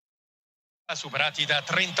 Superati da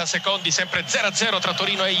 30 secondi, sempre 0-0 tra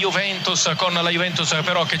Torino e Juventus, con la Juventus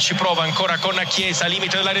però che ci prova ancora con Chiesa,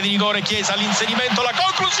 limite dell'area di rigore, Chiesa, l'inserimento, la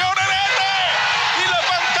conclusione, rete! Il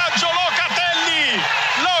vantaggio Locatelli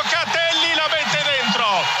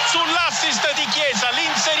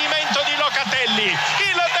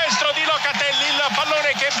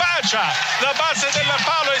lancia la base del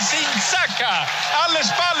palo e si insacca alle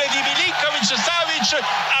spalle di Milinkovic-Savic,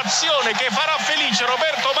 azione che farà felice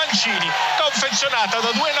Roberto Mancini, confezionata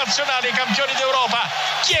da due nazionali campioni d'Europa.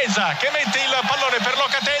 Chiesa che mette il pallone per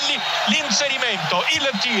Locatelli, l'inserimento, il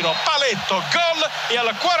tiro, paletto, gol, e al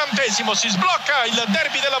 40° si sblocca il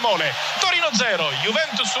derby della Mole. Torino 0,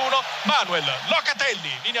 Juventus 1, Manuel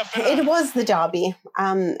Locatelli. It was the derby,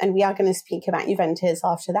 and we are going to speak about Juventus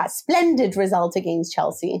after that splendid result against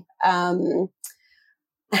Chelsea.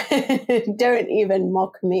 Don't even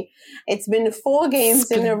mock me. It's been 4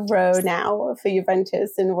 games in a row now for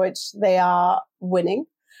Juventus in which they are winning,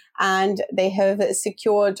 and they have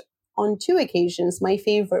secured on 2 occasions my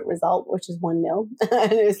favorite result, which is 1-0.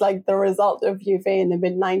 And it's like the result of Juve in the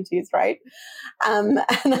mid-90s, right?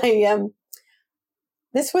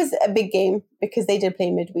 This was a big game because they did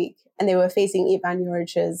play midweek and they were facing Ivan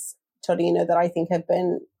Juric's Torino that I think have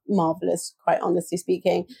been marvelous, quite honestly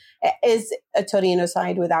speaking. It is a Torino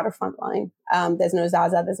side without a front line. There's no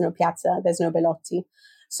Zaza, there's no Piazza, there's no Belotti.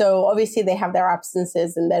 So obviously they have their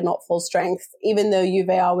absences and they're not full strength. Even though Juve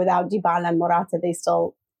are without Dybala and Morata, they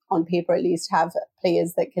still, on paper at least, have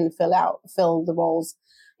players that can fill the roles,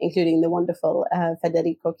 including the wonderful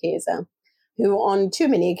Federico Chiesa, who on too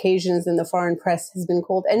many occasions in the foreign press has been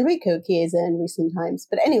called Enrico Chiesa in recent times.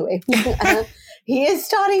 But anyway, he is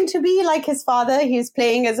starting to be like his father. He is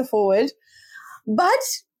playing as a forward. But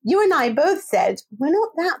you and I both said, we're not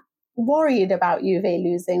that worried about Juve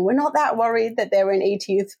losing. We're not that worried that they're in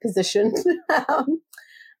 80th position.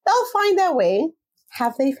 They'll find their way.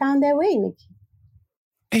 Have they found their way, Nikki?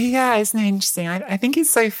 Yeah, isn't it interesting? I think it's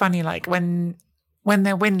so funny, like when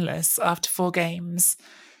they're winless after 4 games,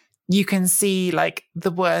 you can see like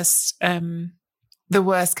the worst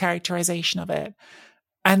characterization of it.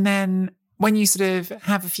 And then when you sort of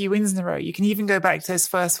have a few wins in a row, you can even go back to those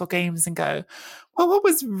first 4 games and go, well, what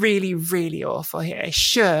was really, really awful here?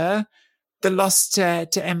 Sure, the loss to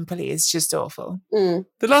Empoli is just awful. The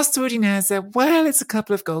loss to Udinese, well, it's a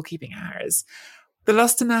couple of goalkeeping errors. The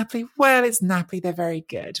loss to Napoli, well, it's Napoli, they're very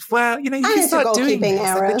good. Well, you can start doing this.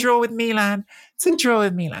 Like the draw with Milan, it's a draw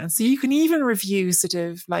with Milan. So you can even review sort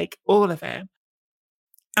of like all of it.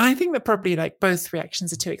 And I think that probably like both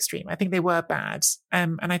reactions are too extreme. I think they were bad.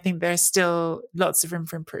 And I think there's still lots of room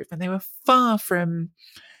for improvement. They were far from,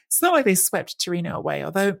 it's not like they swept Torino away.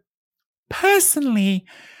 Although personally,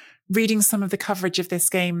 reading some of the coverage of this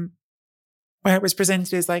game where it was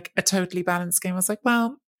presented as like a totally balanced game, I was like,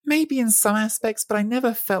 well, maybe in some aspects, but I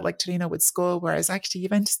never felt like Torino would score, whereas actually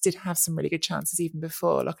Juventus did have some really good chances even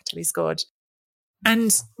before Locatelli scored.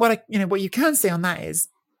 And what you can say on that is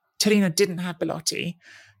Torino didn't have Belotti,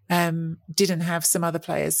 didn't have some other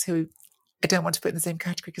players who I don't want to put in the same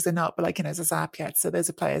category because they're not, but like, Zaza, Piazza, those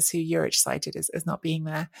are players who Juric cited as not being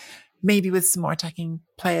there. Maybe with some more attacking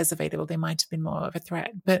players available, they might have been more of a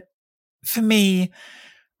threat. But for me,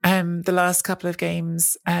 the last couple of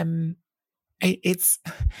games,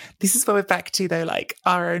 this is where we're back to though, like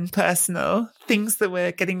our own personal things that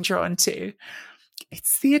we're getting drawn to.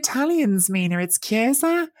 It's the Italians, Mina. It's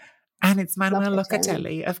Chiesa and it's Manuel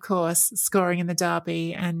Locatelli, of course, scoring in the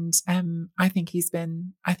derby. And I think he's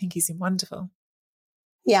been wonderful.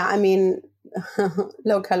 Yeah, I mean,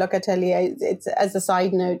 Locatelli. It's as a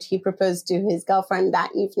side note, he proposed to his girlfriend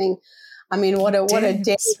that evening. I mean, what a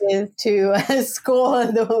day it is to score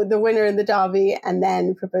the winner in the derby and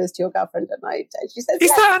then propose to your girlfriend at night. And she says, is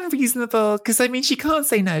that unreasonable? Because I mean, she can't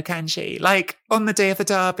say no, can she? Like on the day of the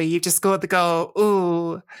derby, you've just scored the goal.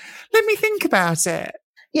 Ooh, let me think about it.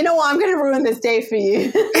 You know what? I'm going to ruin this day for you.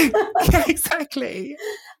 Yeah, exactly.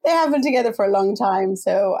 They have been together for a long time.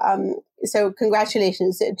 So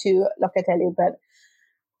congratulations to Locatelli. But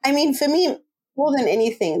I mean, for me, more than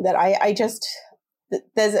anything, that I just,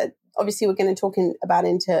 obviously we're going to talk about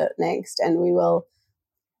Inter next, and we will,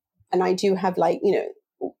 and I do have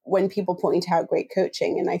when people point out great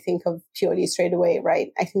coaching, and I think of Pioli straight away,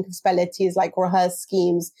 right? I think of Spalletti's rehearsed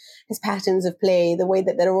schemes, his patterns of play, the way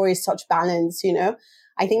that there are always such balance,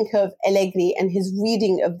 I think of Allegri and his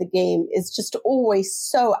reading of the game is just always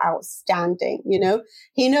so outstanding,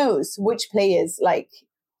 He knows which players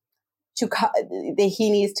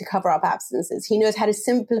he needs to cover up absences. He knows how to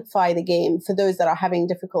simplify the game for those that are having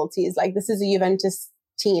difficulties. Like this is a Juventus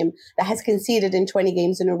team that has conceded in 20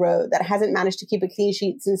 games in a row, that hasn't managed to keep a clean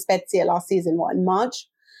sheet since Spezia last season, in March.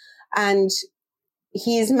 And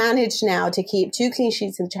he's managed now to keep 2 clean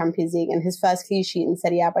sheets in the Champions League and his first clean sheet in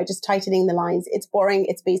Serie A by just tightening the lines. It's boring,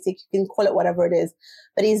 it's basic, you can call it whatever it is,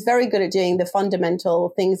 but he's very good at doing the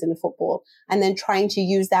fundamental things in football and then trying to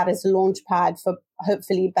use that as a launch pad for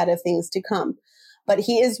hopefully better things to come. But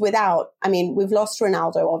he is without, I mean, we've lost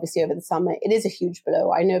Ronaldo, obviously, over the summer. It is a huge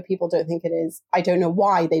blow. I know people don't think it is. I don't know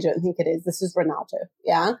why they don't think it is. This is Ronaldo.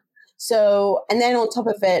 Yeah. So, and then on top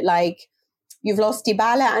of it, like, you've lost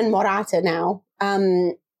Dybala and Morata now.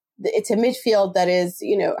 It's a midfield that is,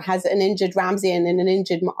 you know, has an injured Ramsey and an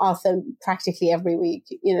injured Arthur practically every week,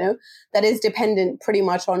 you know, that is dependent pretty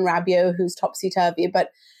much on Rabiot, who's topsy-turvy.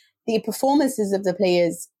 But the performances of the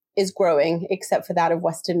players is growing, except for that of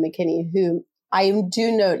Weston McKennie, who I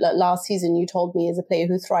do note that last season you told me is a player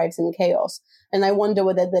who thrives in chaos. And I wonder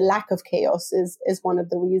whether the lack of chaos is one of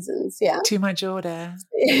the reasons. Yeah. Too much order.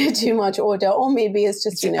 Too much order. Or maybe it's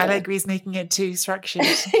just, you know. Allegri's making it too structured.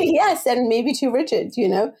 Yes, and maybe too rigid, you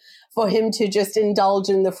know, for him to just indulge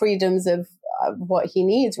in the freedoms of what he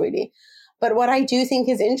needs, really. But what I do think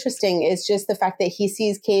is interesting is just the fact that he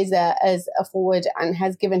sees Chiesa as a forward and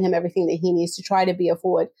has given him everything that he needs to try to be a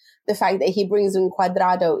forward. The fact that he brings in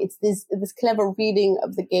Cuadrado, it's this clever reading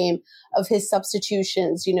of the game, of his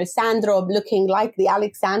substitutions, you know, Sandro looking like the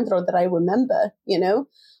Alexandro that I remember, you know.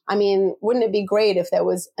 I mean, wouldn't it be great if there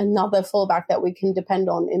was another fullback that we can depend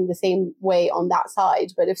on in the same way on that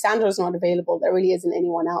side? But if Sandro's not available, there really isn't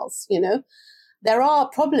anyone else, you know. There are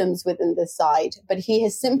problems within this side, but he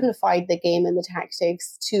has simplified the game and the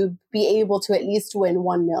tactics to be able to at least win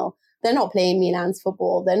 1-0. They're not playing Milan's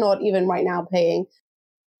football. They're not even right now playing,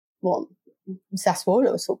 well,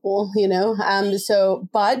 Sassuolo's football, you know.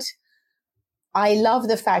 But I love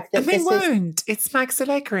the fact that and they won't. It's Max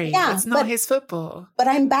Allegri. Yeah, it's not his football. But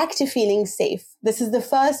I'm back to feeling safe. This is the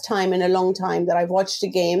first time in a long time that I've watched a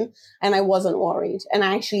game and I wasn't worried and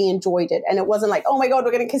I actually enjoyed it. And it wasn't like, oh my God,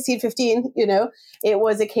 we're going to concede 15, you know. It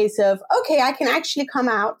was a case of, okay, I can actually come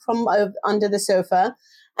out from under the sofa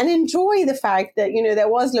and enjoy the fact that, you know, there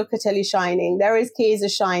was Locatelli shining, there is Chiesa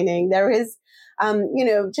shining, there is, you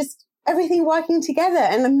know, just everything working together.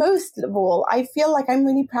 And most of all, I feel like I'm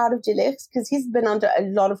really proud of De Ligt because he's been under a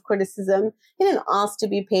lot of criticism. He didn't ask to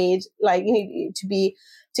be paid, like, you know,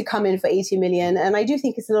 to come in for 80 million. And I do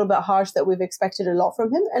think it's a little bit harsh that we've expected a lot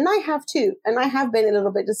from him. And I have too. And I have been a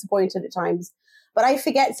little bit disappointed at times. But I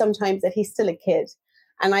forget sometimes that he's still a kid.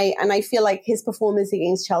 And I feel like his performance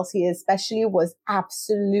against Chelsea especially was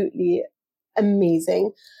absolutely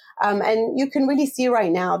amazing. And you can really see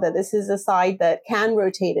right now that this is a side that can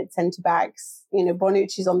rotate its centre-backs. You know,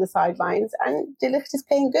 Bonucci's on the sidelines and De Ligt is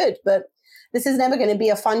playing good. But this is never going to be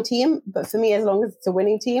a fun team. But for me, as long as it's a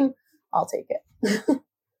winning team, I'll take it.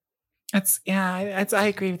 I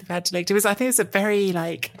agree with that. I think it's a very,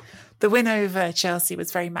 like, the win over Chelsea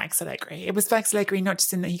was very Max Allegri. It was Max Allegri not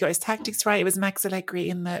just in that he got his tactics right. It was Max Allegri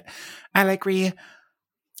in that Allegri,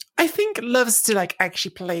 I think, loves to, like,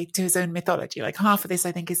 actually play to his own mythology. Like, half of this,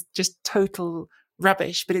 I think, is just total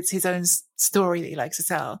rubbish, but it's his own story that he likes to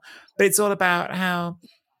tell. But it's all about how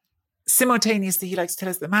simultaneously he likes to tell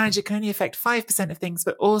us that the manager can only affect 5% of things,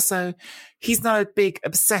 but also he's not a big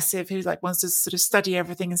obsessive who, like, wants to sort of study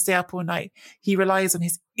everything and stay up all night. He relies on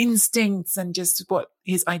his instincts and just what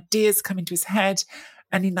his ideas come into his head.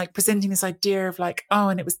 And in, like, presenting this idea of, like, oh,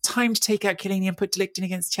 and it was time to take out Chiellini and put De Ligt in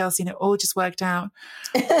against Chelsea, and it all just worked out.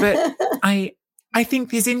 But I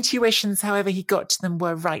think his intuitions, however he got to them,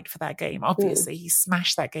 were right for that game. Obviously, he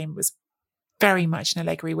smashed that game. It was very much an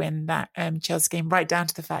Allegri win, that Chelsea game, right down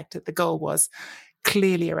to the fact that the goal was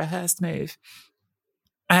clearly a rehearsed move.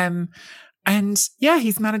 And yeah,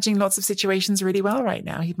 he's managing lots of situations really well right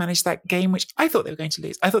now. He managed that game, which I thought they were going to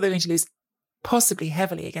lose. I thought they were going to lose possibly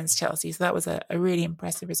heavily against Chelsea. So that was a really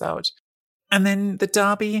impressive result. And then the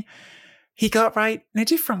derby, he got right in a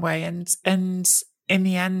different way. And in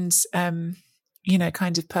the end, you know,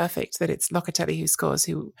 kind of perfect that it's Locatelli who scores,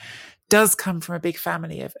 who does come from a big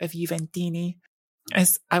family of Juventini.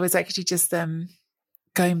 As I was actually just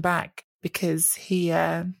going back because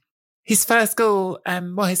his first goal,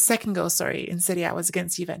 his second goal, in Serie A was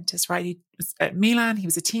against Juventus, right? He was at Milan. He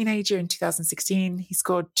was a teenager in 2016. He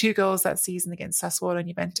scored 2 goals that season against Sassuolo and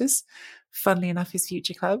Juventus, funnily enough, his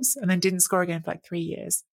future clubs, and then didn't score again for like 3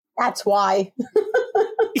 years. That's why.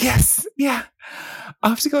 Yes, yeah.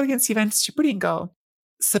 After going against Juventus, a brilliant goal,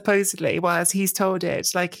 supposedly, well, as he's told it,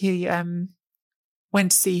 like he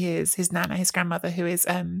went to see his nana, his grandmother, who is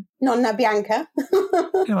Nonna Bianca.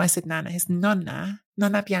 No, I said nana, his Nonna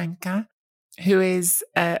Bianca, who is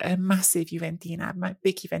a massive Juventina, my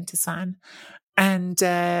big Juventus fan, and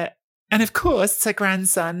of course it's her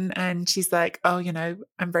grandson, and she's like, oh, you know,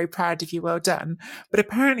 I'm very proud of you, well done. But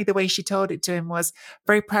apparently the way she told it to him was,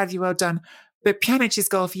 very proud of you, well done, but Pjanic's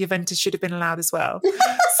goal for Juventus should have been allowed as well.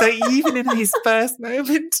 So even in his first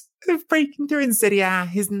moment of breaking through in Serie A.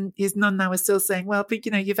 His nonna was still saying, well, but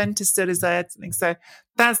Juventus still deserved something. So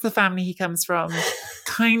that's the family he comes from.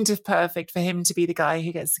 Kind of perfect for him to be the guy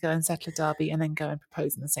who gets to go and settle a derby and then go and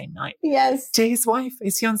propose on the same night. Yes. To his wife,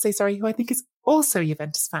 his fiance, who I think is also a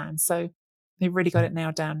Juventus fan. So they've really got it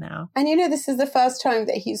nailed down now. And this is the first time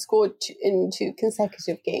that he scored in 2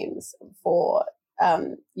 consecutive games for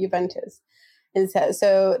Juventus. And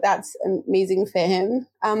so that's amazing for him.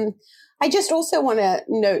 I just also want to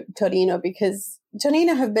note Torino, because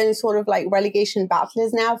Torino have been sort of like relegation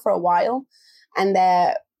battlers now for a while. And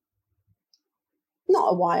they're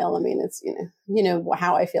not a while. I mean, it's,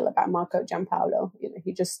 how I feel about Marco Giampaolo.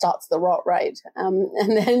 He just starts the rot, right? And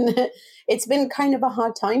then it's been kind of a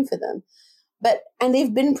hard time for them. And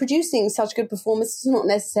they've been producing such good performances, not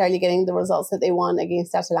necessarily getting the results that they won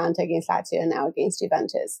against Atalanta, against Lazio, and now against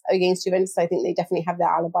Juventus. Against Juventus, I think they definitely have their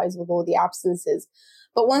alibis with all the absences.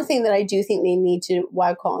 But one thing that I do think they need to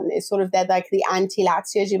work on is sort of they're like the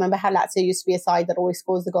anti-Lazio. Do you remember how Lazio used to be a side that always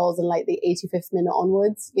scores the goals in like the 85th minute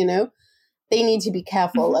onwards, They need to be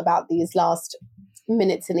careful about these last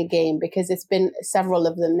minutes in a game, because it's been several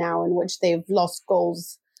of them now in which they've lost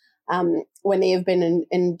goals when they have been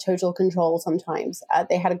in total control sometimes.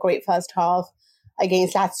 They had a great first half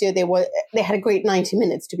against Lazio. They had a great 90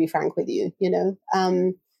 minutes, to be frank with you,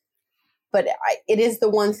 But it is the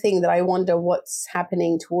one thing that I wonder what's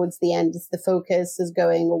happening towards the end. Is the focus is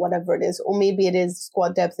going, or whatever it is, or maybe it is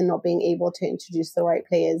squad depth and not being able to introduce the right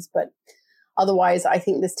players. But otherwise, I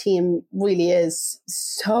think this team really is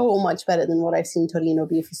so much better than what I've seen Torino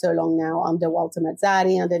be for so long now, under Walter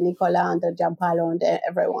Mazzarri, under Nicola, under Giampaolo, under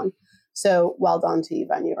everyone. So well done to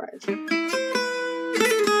Ivan Juric.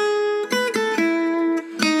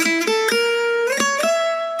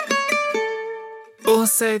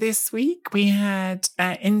 Also this week, we had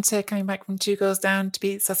Inter coming back from 2 goals down to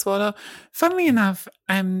beat Sassuolo. Funnily enough,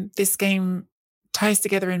 this game ties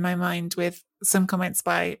together in my mind with some comments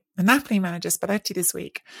by the Napoli manager, Spalletti, this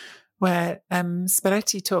week, where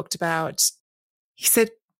Spalletti talked about, he said,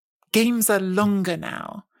 games are longer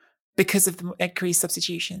now because of the increased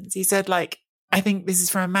substitutions. He said, I think this is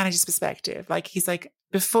from a manager's perspective. He's like,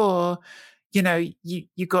 before,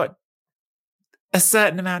 you got a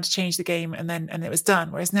certain amount to change the game and it was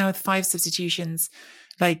done. Whereas now with 5 substitutions,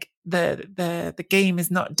 the game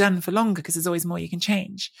is not done for longer because there's always more you can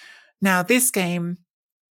change. Now this game,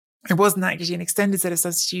 it wasn't actually an extended set of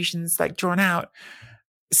substitutions drawn out.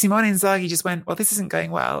 Simone Inzaghi just went, well, this isn't going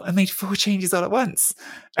well, and made 4 changes all at once.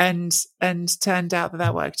 And turned out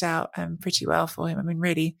that worked out pretty well for him. I mean,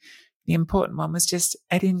 really, the important one was just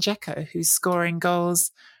Edin Dzeko, who's scoring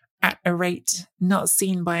goals at a rate not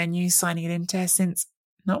seen by a new signing at Inter since,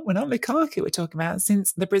 we're not Lukaku we're talking about,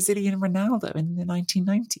 since the Brazilian Ronaldo in the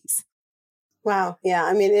 1990s. Wow. Yeah.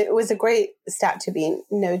 I mean, it was a great stat to be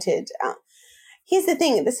noted. Here's the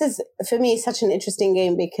thing. This is, for me, such an interesting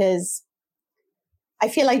game because I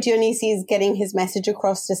feel like Dionisi is getting his message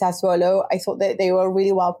across to Sassuolo. I thought that they were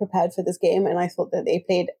really well prepared for this game, and I thought that they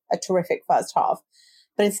played a terrific first half.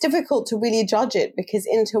 But it's difficult to really judge it because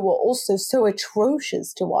Inter were also so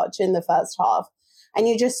atrocious to watch in the first half. And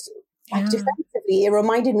you just, defensively, it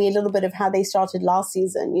reminded me a little bit of how they started last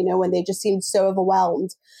season, when they just seemed so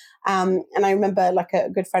overwhelmed. And I remember a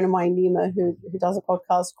good friend of mine, Nima, who does a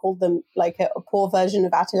podcast, called them a poor version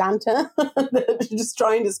of Atalanta. They're just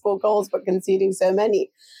trying to score goals but conceding so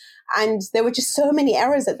many. And there were just so many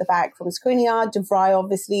errors at the back from Skriniar, De Vrij,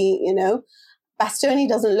 obviously, Bastoni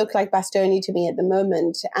doesn't look like Bastoni to me at the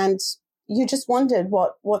moment. And you just wondered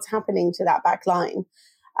what's happening to that back line.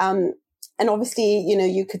 And obviously,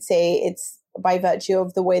 you could say it's by virtue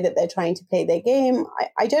of the way that they're trying to play their game.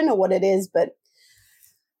 I don't know what it is, but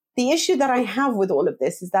the issue that I have with all of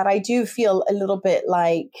this is that I do feel a little bit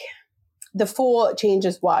like the 4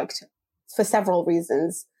 changes worked for several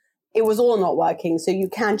reasons. It was all not working, so you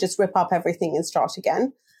can't just rip up everything and start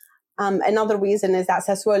again. Another reason is that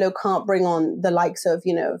Sassuolo can't bring on the likes of,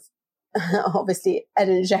 obviously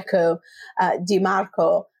Edin Dzeko, Di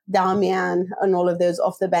Marco, Damian, and all of those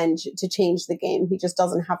off the bench to change the game. He just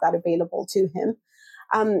doesn't have that available to him.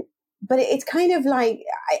 But it's kind of like,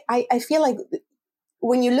 I feel like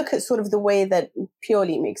when you look at sort of the way that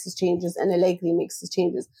Pioli makes his changes and Allegri makes his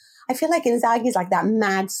changes, I feel like Inzaghi is like that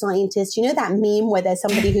mad scientist. You know that meme where there's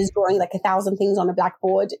somebody who's drawing 1,000 things on a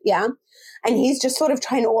blackboard? Yeah. And he's just sort of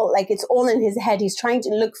trying to it's all in his head. He's trying to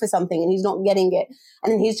look for something and he's not getting it.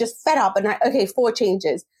 And then he's just fed up and 4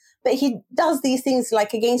 changes. But he does these things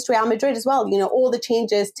against Real Madrid as well. All the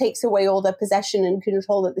changes takes away all the possession and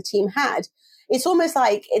control that the team had. It's almost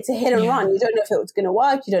like it's a hit and run. You don't know if it's going to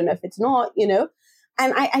work. You don't know if it's not,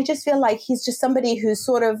 And I just feel like he's just somebody who's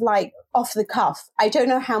sort of like off the cuff. I don't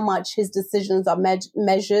know how much his decisions are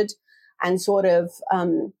measured and sort of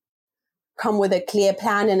come with a clear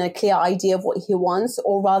plan and a clear idea of what he wants,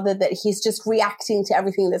 or rather that he's just reacting to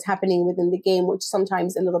everything that's happening within the game, which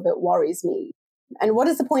sometimes a little bit worries me. And what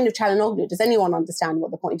is the point of Çalhanoğlu? Does anyone understand what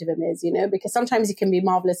the point of him is, you know? Because sometimes he can be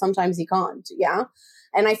marvelous, sometimes he can't, yeah?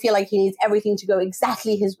 And I feel like he needs everything to go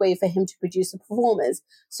exactly his way for him to produce the performers.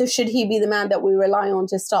 So should he be the man that we rely on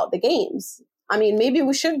to start the games? I mean, maybe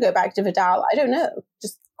we should go back to Vidal. I don't know.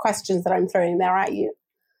 Just questions that I'm throwing there at you.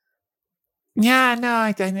 Yeah, no,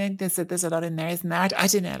 I think there's a lot in there, isn't there? I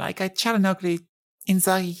don't know. Like Çalhanoğlu,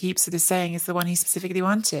 Inzaghi keeps sort of saying is the one he specifically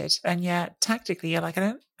wanted, and yet tactically, you're like,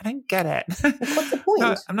 I don't get it. What's the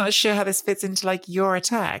point? I'm not sure how this fits into like your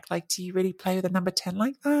attack. Like, do you really play with a number 10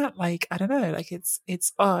 like that? Like, I don't know. Like, it's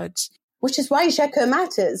odd. Which is why Dzeko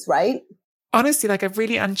matters, right? Honestly, like a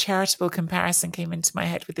really uncharitable comparison came into my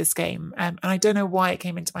head with this game, and I don't know why it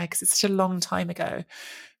came into my head because it's such a long time ago.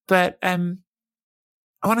 But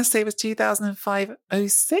I want to say it was 2005-06.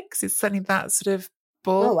 It's certainly that sort of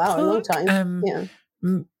ballpark. Oh wow, a long time. Yeah.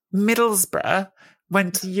 Middlesbrough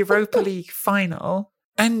went to Europa League final,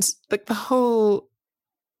 and like the whole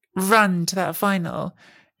run to that final,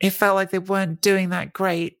 it felt like they weren't doing that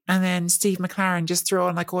great. And then Steve McLaren just threw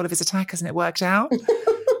on like all of his attackers, and it worked out.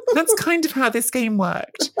 That's kind of how this game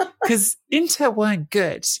worked, because Inter weren't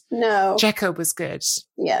good. No, Dzeko was good.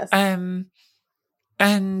 Yes.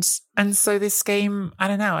 And so this game, I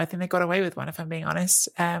don't know, I think they got away with one, if I'm being honest.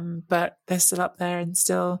 But they're still up there and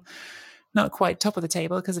still not quite top of the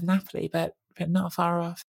table because of Napoli, but not far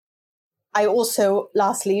off. I also,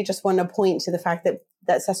 lastly, just want to point to the fact that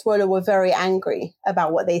Sassuolo were very angry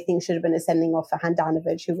about what they think should have been a sending off for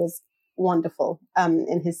Handanovic, who was wonderful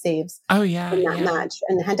in his saves. Oh yeah, in that match.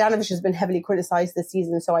 And Handanovic has been heavily criticized this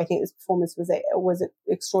season, so I think his performance was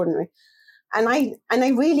extraordinary. And I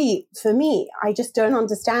really, for me, I just don't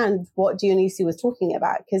understand what Dionisi was talking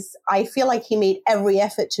about, because I feel like he made every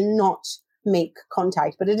effort to not make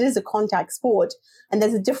contact, but it is a contact sport, and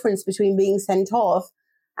there's a difference between being sent off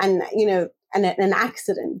and, you know, and an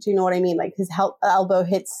accident. Do you know what I mean? Like his elbow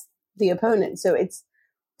hits the opponent. So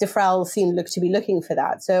Defrel seemed to be looking for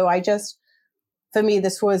that. So for me,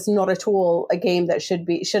 this was not at all a game that should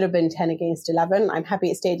have been 10 against 11. I'm happy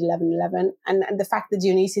it stayed 11-11. And the fact that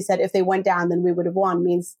Dionisi said if they went down, then we would have won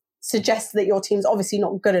suggests that your team's obviously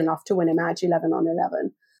not good enough to win a match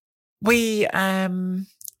 11-11. We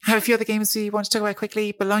have a few other games we want to talk about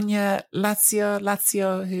quickly. Bologna,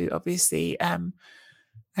 Lazio, who obviously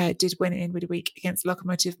did win in midweek against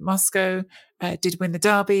Lokomotiv Moscow, did win the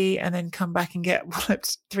derby and then come back and get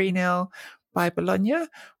walloped 3-0 by Bologna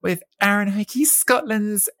with Aaron Hickey,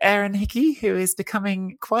 Scotland's Aaron Hickey, who is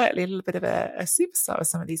becoming quietly a little bit of a superstar with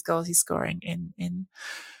some of these goals he's scoring in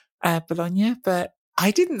Bologna. But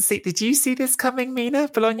I didn't see, did you see this coming, Mina?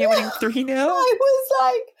 Bologna winning 3-0? I was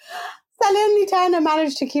like, Salernitana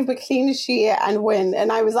managed to keep a clean sheet and win.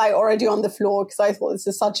 And I was like already on the floor because I thought this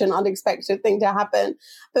is such an unexpected thing to happen.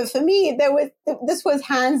 But for me, this was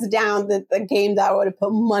hands down the game that I would have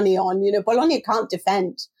put money on. You know, Bologna can't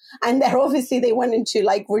defend. And they went into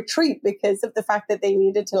like retreat because of the fact that they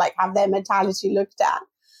needed to like have their mentality looked at.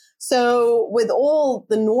 So with all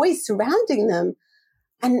the noise surrounding them,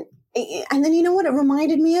 and then, you know what it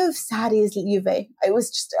reminded me of? Sarri's Juve. It was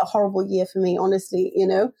just a horrible year for me, honestly, you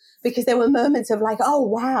know, because there were moments of like, oh,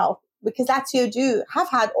 wow, because Lazio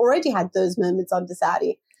already had those moments under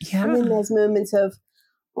Sarri. Yeah. And then there's moments of,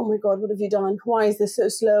 oh my God, what have you done? Why is this so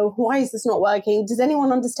slow? Why is this not working? Does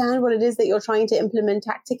anyone understand what it is that you're trying to implement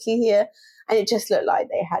tactically here? And it just looked like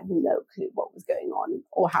they had no clue what was going on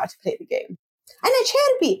or how to play the game. And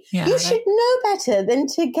Acerbi, you should know better than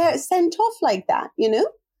to get sent off like that, you know?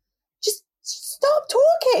 Just stop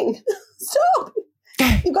talking. Stop.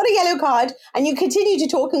 You got a yellow card and you continue to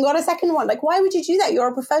talk and got a second one. Like, why would you do that? You're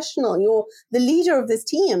a professional. You're the leader of this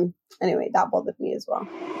team. Anyway, that bothered me as well.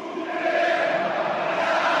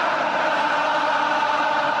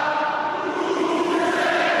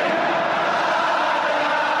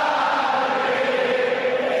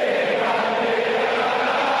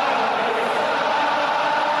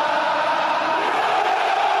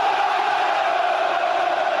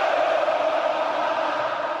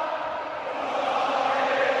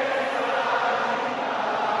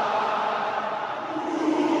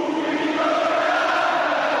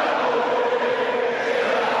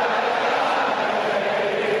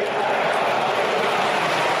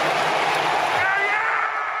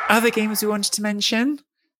 Other games we wanted to mention.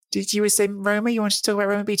 Did you say Roma? You wanted to talk about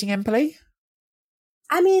Roma beating Empoli?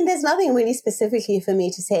 I mean, there's nothing really specifically for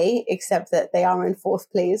me to say except that they are in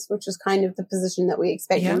fourth place, which is kind of the position that we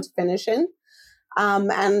expect them to finish in.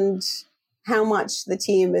 And how much the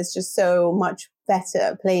team is just so much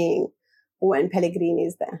better playing when Pellegrini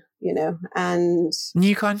is there, you know. And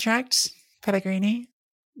new contract, Pellegrini.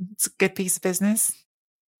 It's a good piece of business.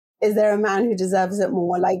 Is there a man who deserves it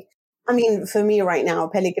more? Like, I mean, for me right now,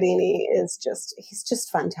 Pellegrini is he's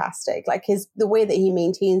just fantastic. Like the way that he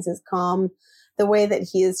maintains his calm, the way that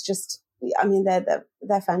he is just, I mean,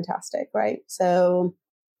 they're fantastic, right? So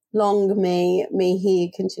long may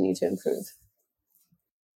he continue to improve.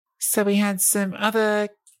 So we had some other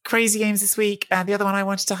crazy games this week. The other one I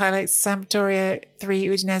wanted to highlight, Sampdoria 3,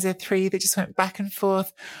 Udinese 3, that just went back and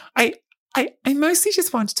forth. I mostly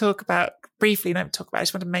just want to talk about, briefly, I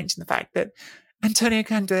just want to mention the fact that Antonio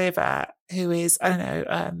Candreva, who is,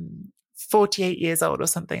 48 years old or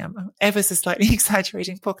something, I'm ever so slightly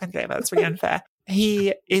exaggerating, poor Candreva, that's really unfair.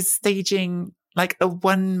 He is staging like a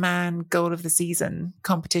one-man goal of the season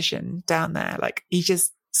competition down there. Like he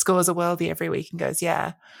just scores a worldie every week and goes,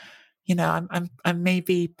 yeah, you know, I'm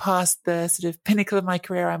maybe past the sort of pinnacle of my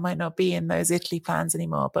career. I might not be in those Italy plans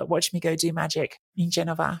anymore, but watch me go do magic in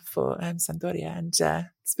Genova for Sampdoria. And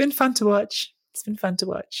it's been fun to watch.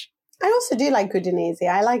 I also do like Udinese.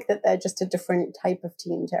 I like that they're just a different type of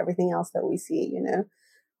team to everything else that we see, you know.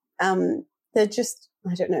 They're just,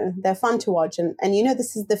 I don't know, they're fun to watch. And you know,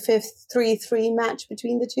 this is the 5th 3-3 match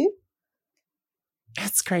between the two.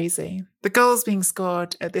 It's crazy. The goals being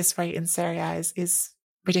scored at this rate in Serie A is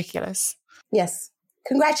ridiculous. Yes.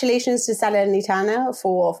 Congratulations to Salernitana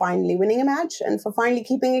for finally winning a match and for finally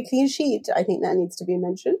keeping a clean sheet. I think that needs to be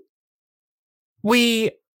mentioned.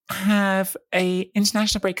 We have a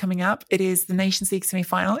international break coming up. It is the Nations League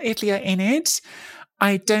semi-final. Italy are in it.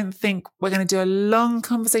 I don't think we're going to do a long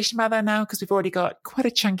conversation about that now because we've already got quite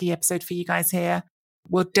a chunky episode for you guys here.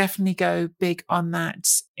 We'll definitely go big on that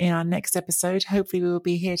in our next episode. Hopefully we will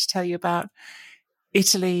be here to tell you about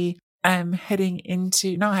Italy having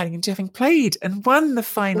played and won the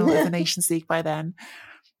final of the Nations League by then.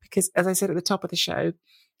 Because as I said at the top of the show,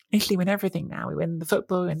 Italy win everything now. We win the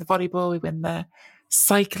football, we win the volleyball, we win the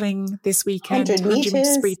cycling this weekend, 100 meter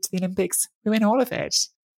sprint to the Olympics. We win all of it.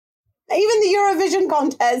 Even the Eurovision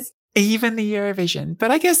contest. Even the Eurovision.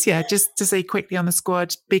 But I guess, yeah, just to say quickly on the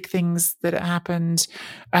squad, big things that happened.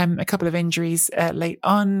 A couple of injuries late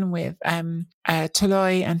on with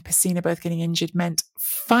Toloi and Pessina both getting injured meant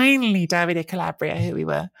finally Davide Calabria, who we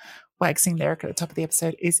were waxing lyrical at the top of the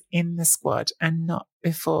episode, is in the squad and not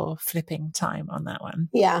before flipping time on that one.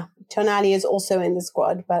 Yeah, Tonali is also in the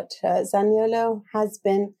squad, but Zaniolo has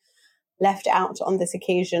been left out on this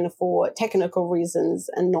occasion for technical reasons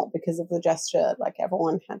and not because of the gesture like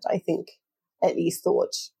everyone had, I think, at least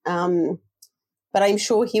thought. But I'm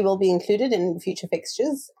sure he will be included in future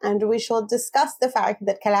fixtures, and we shall discuss the fact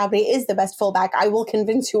that Calabria is the best fullback. I will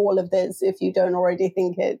convince you all of this if you don't already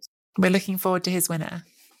think it. We're looking forward to his winner.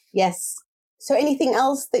 Yes. So anything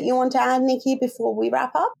else that you want to add, Nikki, before we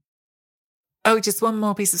wrap up? Oh, just one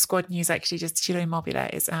more piece of squad news, actually. Just Ciro Immobile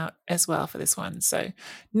is out as well for this one. So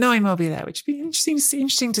no Immobile, which would be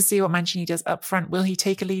interesting to see what Mancini does up front. Will he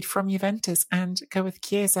take a lead from Juventus and go with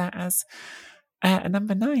Chiesa as a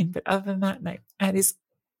number 9? But other than that, no. That is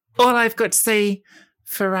all I've got to say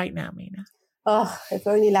for right now, Mina. Oh, if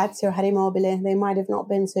only Lazio had Immobile, they might have not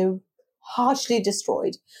been so harshly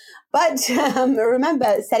destroyed. But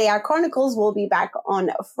remember, Serie A Chronicles will be back on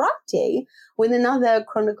Friday with another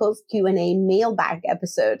Chronicles Q&A mailbag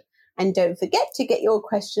episode. And don't forget to get your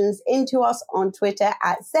questions into us on Twitter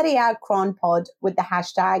at Serie A Chronpod with the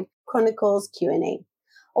hashtag Chronicles Q&A.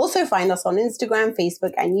 Also find us on Instagram,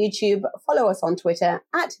 Facebook, and YouTube. Follow us on Twitter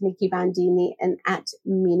at Nikki Bandini and at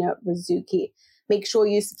Mina Rizuki. Make sure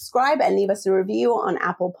you subscribe and leave us a review on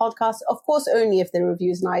Apple Podcasts. Of course, only if the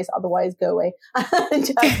review is nice. Otherwise, go away.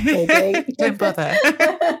 Just kidding. Don't bother.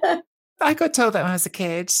 I got told that when I was a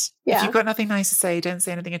kid. Yeah. If you've got nothing nice to say, don't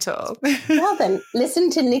say anything at all. Well then,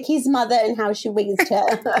 listen to Nikki's mother and how she raised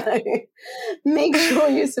her. Make sure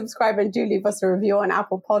you subscribe and do leave us a review on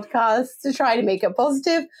Apple Podcasts to try to make it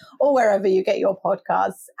positive or wherever you get your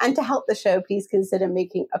podcasts. And to help the show, please consider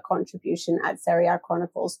making a contribution at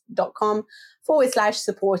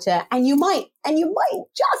serieachronicles.com/supporter. And you might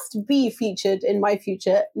just be featured in my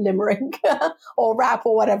future limerick or rap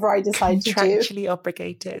or whatever I decide to do. Contractually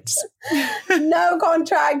obligated. No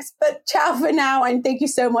contracts. But ciao for now, and thank you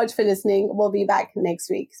so much for listening. We'll be back next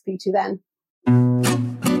week. Speak to you then.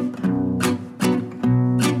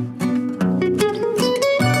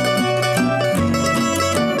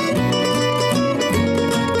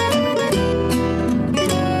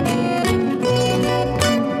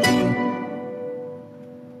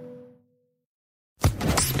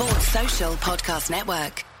 Sports Social Podcast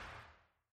Network.